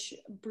Swedish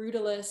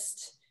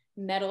brutalist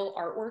metal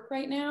artwork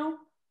right now.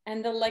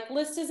 And the like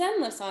list is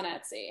endless on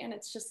Etsy. And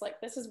it's just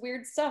like, this is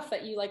weird stuff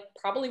that you like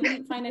probably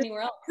wouldn't find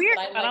anywhere else. Weird,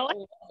 but I like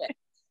love it.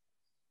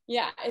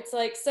 Yeah. It's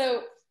like,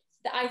 so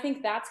I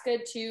think that's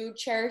good too.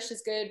 Cherish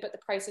is good, but the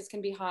prices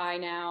can be high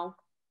now.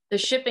 The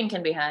shipping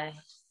can be high.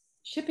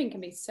 Shipping can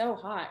be so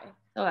high.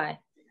 So high.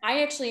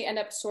 I actually end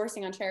up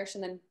sourcing on Cherish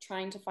and then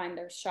trying to find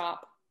their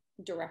shop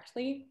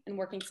directly and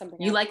working something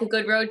out. You like a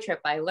good road trip,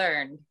 I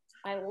learned.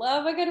 I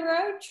love a good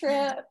road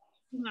trip.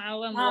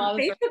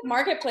 Facebook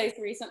Marketplace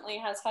recently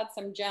has had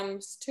some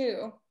gems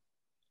too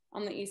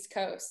on the East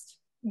Coast.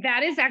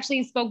 That is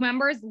actually, Spoke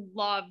members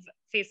love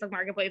Facebook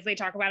Marketplace. They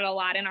talk about it a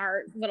lot in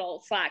our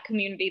little Slack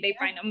community. They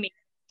find amazing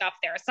stuff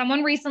there.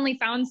 Someone recently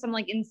found some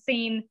like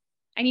insane,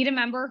 I need a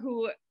member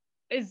who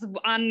is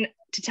on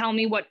to tell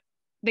me what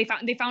they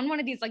found. They found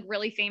one of these like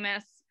really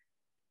famous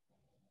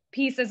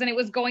pieces and it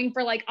was going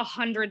for like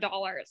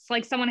 $100.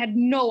 Like someone had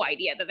no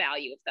idea the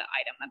value of the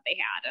item that they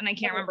had. And I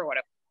can't remember what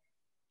it was.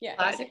 Yeah.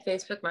 Classic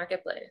Facebook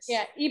Marketplace.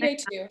 Yeah. eBay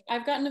too.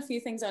 I've gotten a few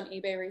things on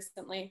eBay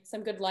recently.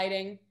 Some good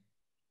lighting.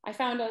 I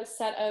found a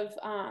set of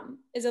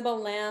Isabel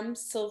Lamb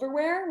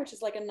silverware, which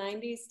is like a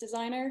 90s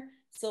designer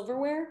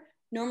silverware.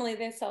 Normally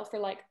they sell for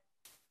like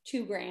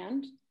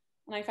 $2,000.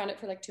 And I found it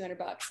for like $200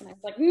 and I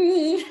was like,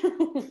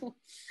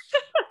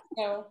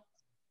 So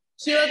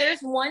Hilah,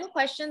 there's one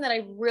question that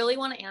I really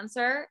want to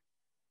answer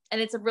and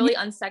it's a really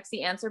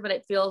unsexy answer, but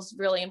it feels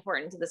really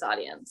important to this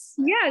audience.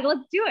 Yeah,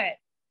 let's do it.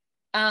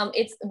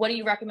 It's what do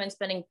you recommend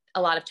spending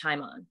a lot of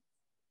time on?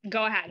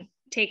 Go ahead.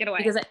 Take it away.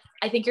 Because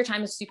I think your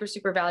time is super,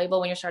 super valuable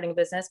when you're starting a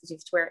business because you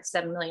have to wear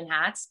 7 million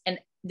hats. And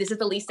this is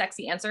the least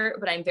sexy answer,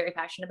 but I'm very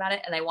passionate about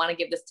it. And I want to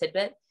give this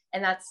tidbit.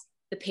 And that's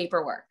the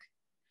paperwork.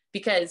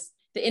 Because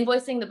the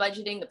invoicing, the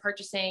budgeting, the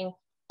purchasing,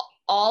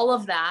 all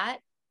of that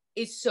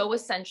is so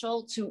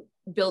essential to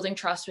building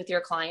trust with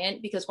your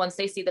client. Because once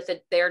they see that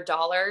their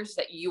dollars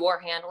that you are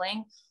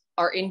handling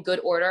are in good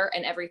order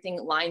and everything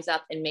lines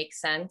up and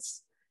makes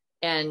sense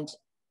and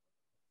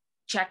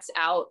checks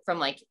out from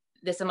like,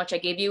 this is how much I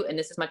gave you and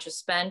this is much is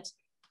spent.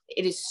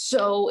 It is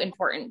so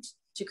important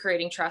to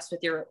creating trust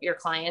with your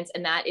clients.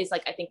 And that is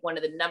like, I think one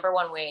of the number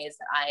one ways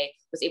that I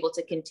was able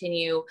to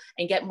continue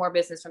and get more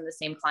business from the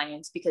same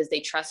clients because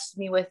they trusted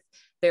me with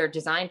their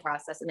design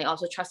process and they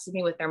also trusted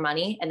me with their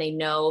money. And they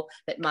know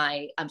that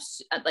my,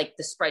 like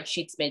the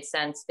spreadsheets made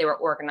sense. They were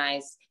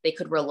organized. They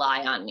could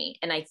rely on me.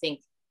 And I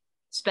think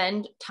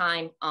spend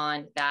time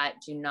on that.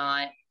 Do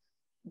not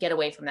get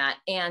away from that.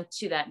 And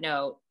to that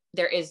note,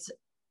 there is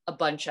a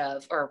bunch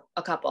of, or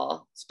a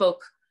couple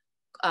Spoke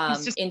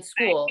in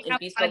school, in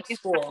Bespoke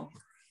school.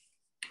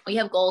 We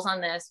have goals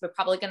on this. We're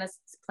probably going to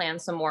plan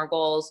some more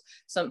goals,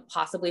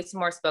 possibly some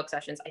more Spoke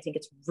sessions. I think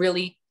it's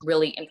really,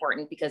 really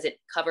important because it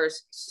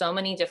covers so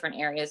many different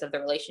areas of the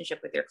relationship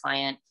with your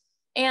client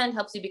and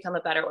helps you become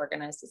a better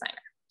organized designer.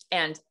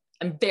 And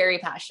I'm very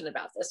passionate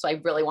about this. So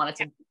I really wanted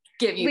to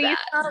give you Lisa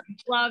that.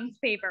 loves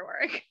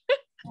paperwork.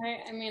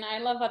 I mean, I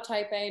love a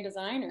type A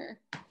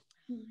designer.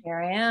 Here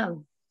I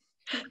am.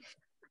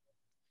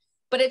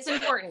 But it's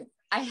important.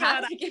 I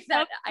have to give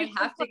that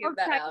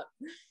out.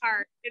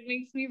 It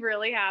makes me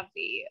really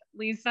happy.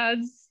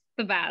 Lisa's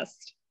the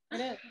best. It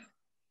is.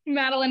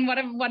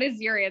 Madelynn, what is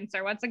your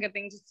answer? What's a good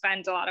thing to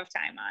spend a lot of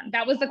time on?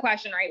 That was the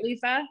question, right,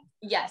 Lisa?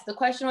 Yes. The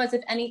question was,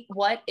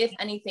 what, if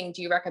anything,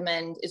 do you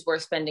recommend is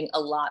worth spending a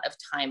lot of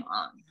time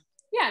on?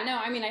 Yeah, no,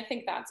 I mean, I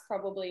think that's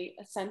probably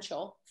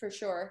essential for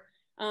sure.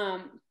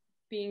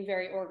 Being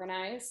very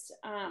organized.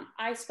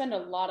 I spend a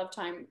lot of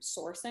time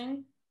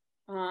sourcing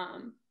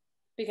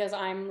because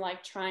I'm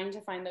like trying to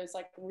find those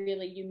like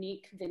really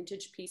unique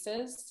vintage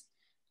pieces.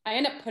 I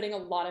end up putting a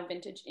lot of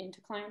vintage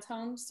into clients'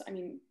 homes. I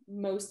mean,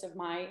 most of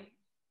my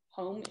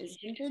home is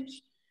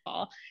vintage.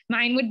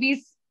 Mine would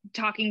be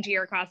talking to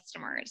your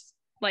customers.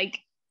 Like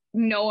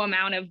no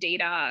amount of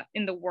data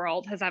in the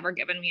world has ever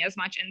given me as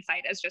much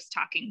insight as just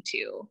talking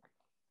to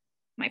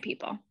my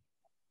people,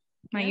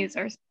 my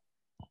users.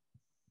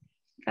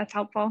 That's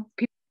helpful.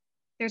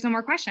 There's no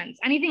more questions.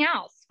 Anything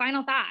else?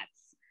 Final thoughts?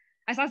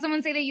 I saw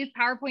someone say they use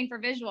PowerPoint for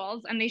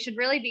visuals, and they should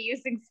really be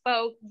using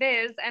Spoak,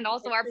 Viz, and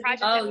also our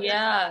project. Oh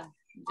yeah,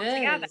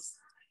 Viz.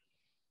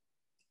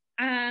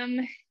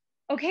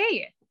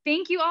 Okay,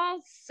 thank you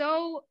all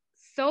so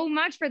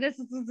much for this.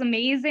 This was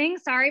amazing.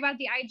 Sorry about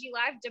the IG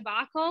Live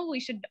debacle. We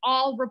should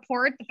all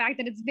report the fact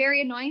that it's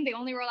very annoying. They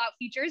only roll out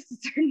features to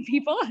certain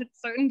people at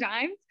certain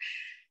times.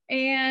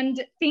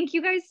 And thank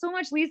you guys so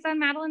much, Lisa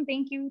and Madelynn.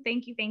 Thank you.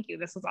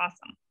 This was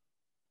awesome.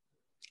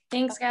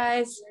 Thanks,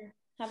 guys.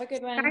 Have a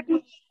good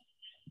one.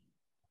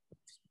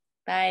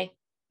 Bye.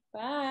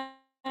 Bye.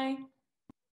 Bye.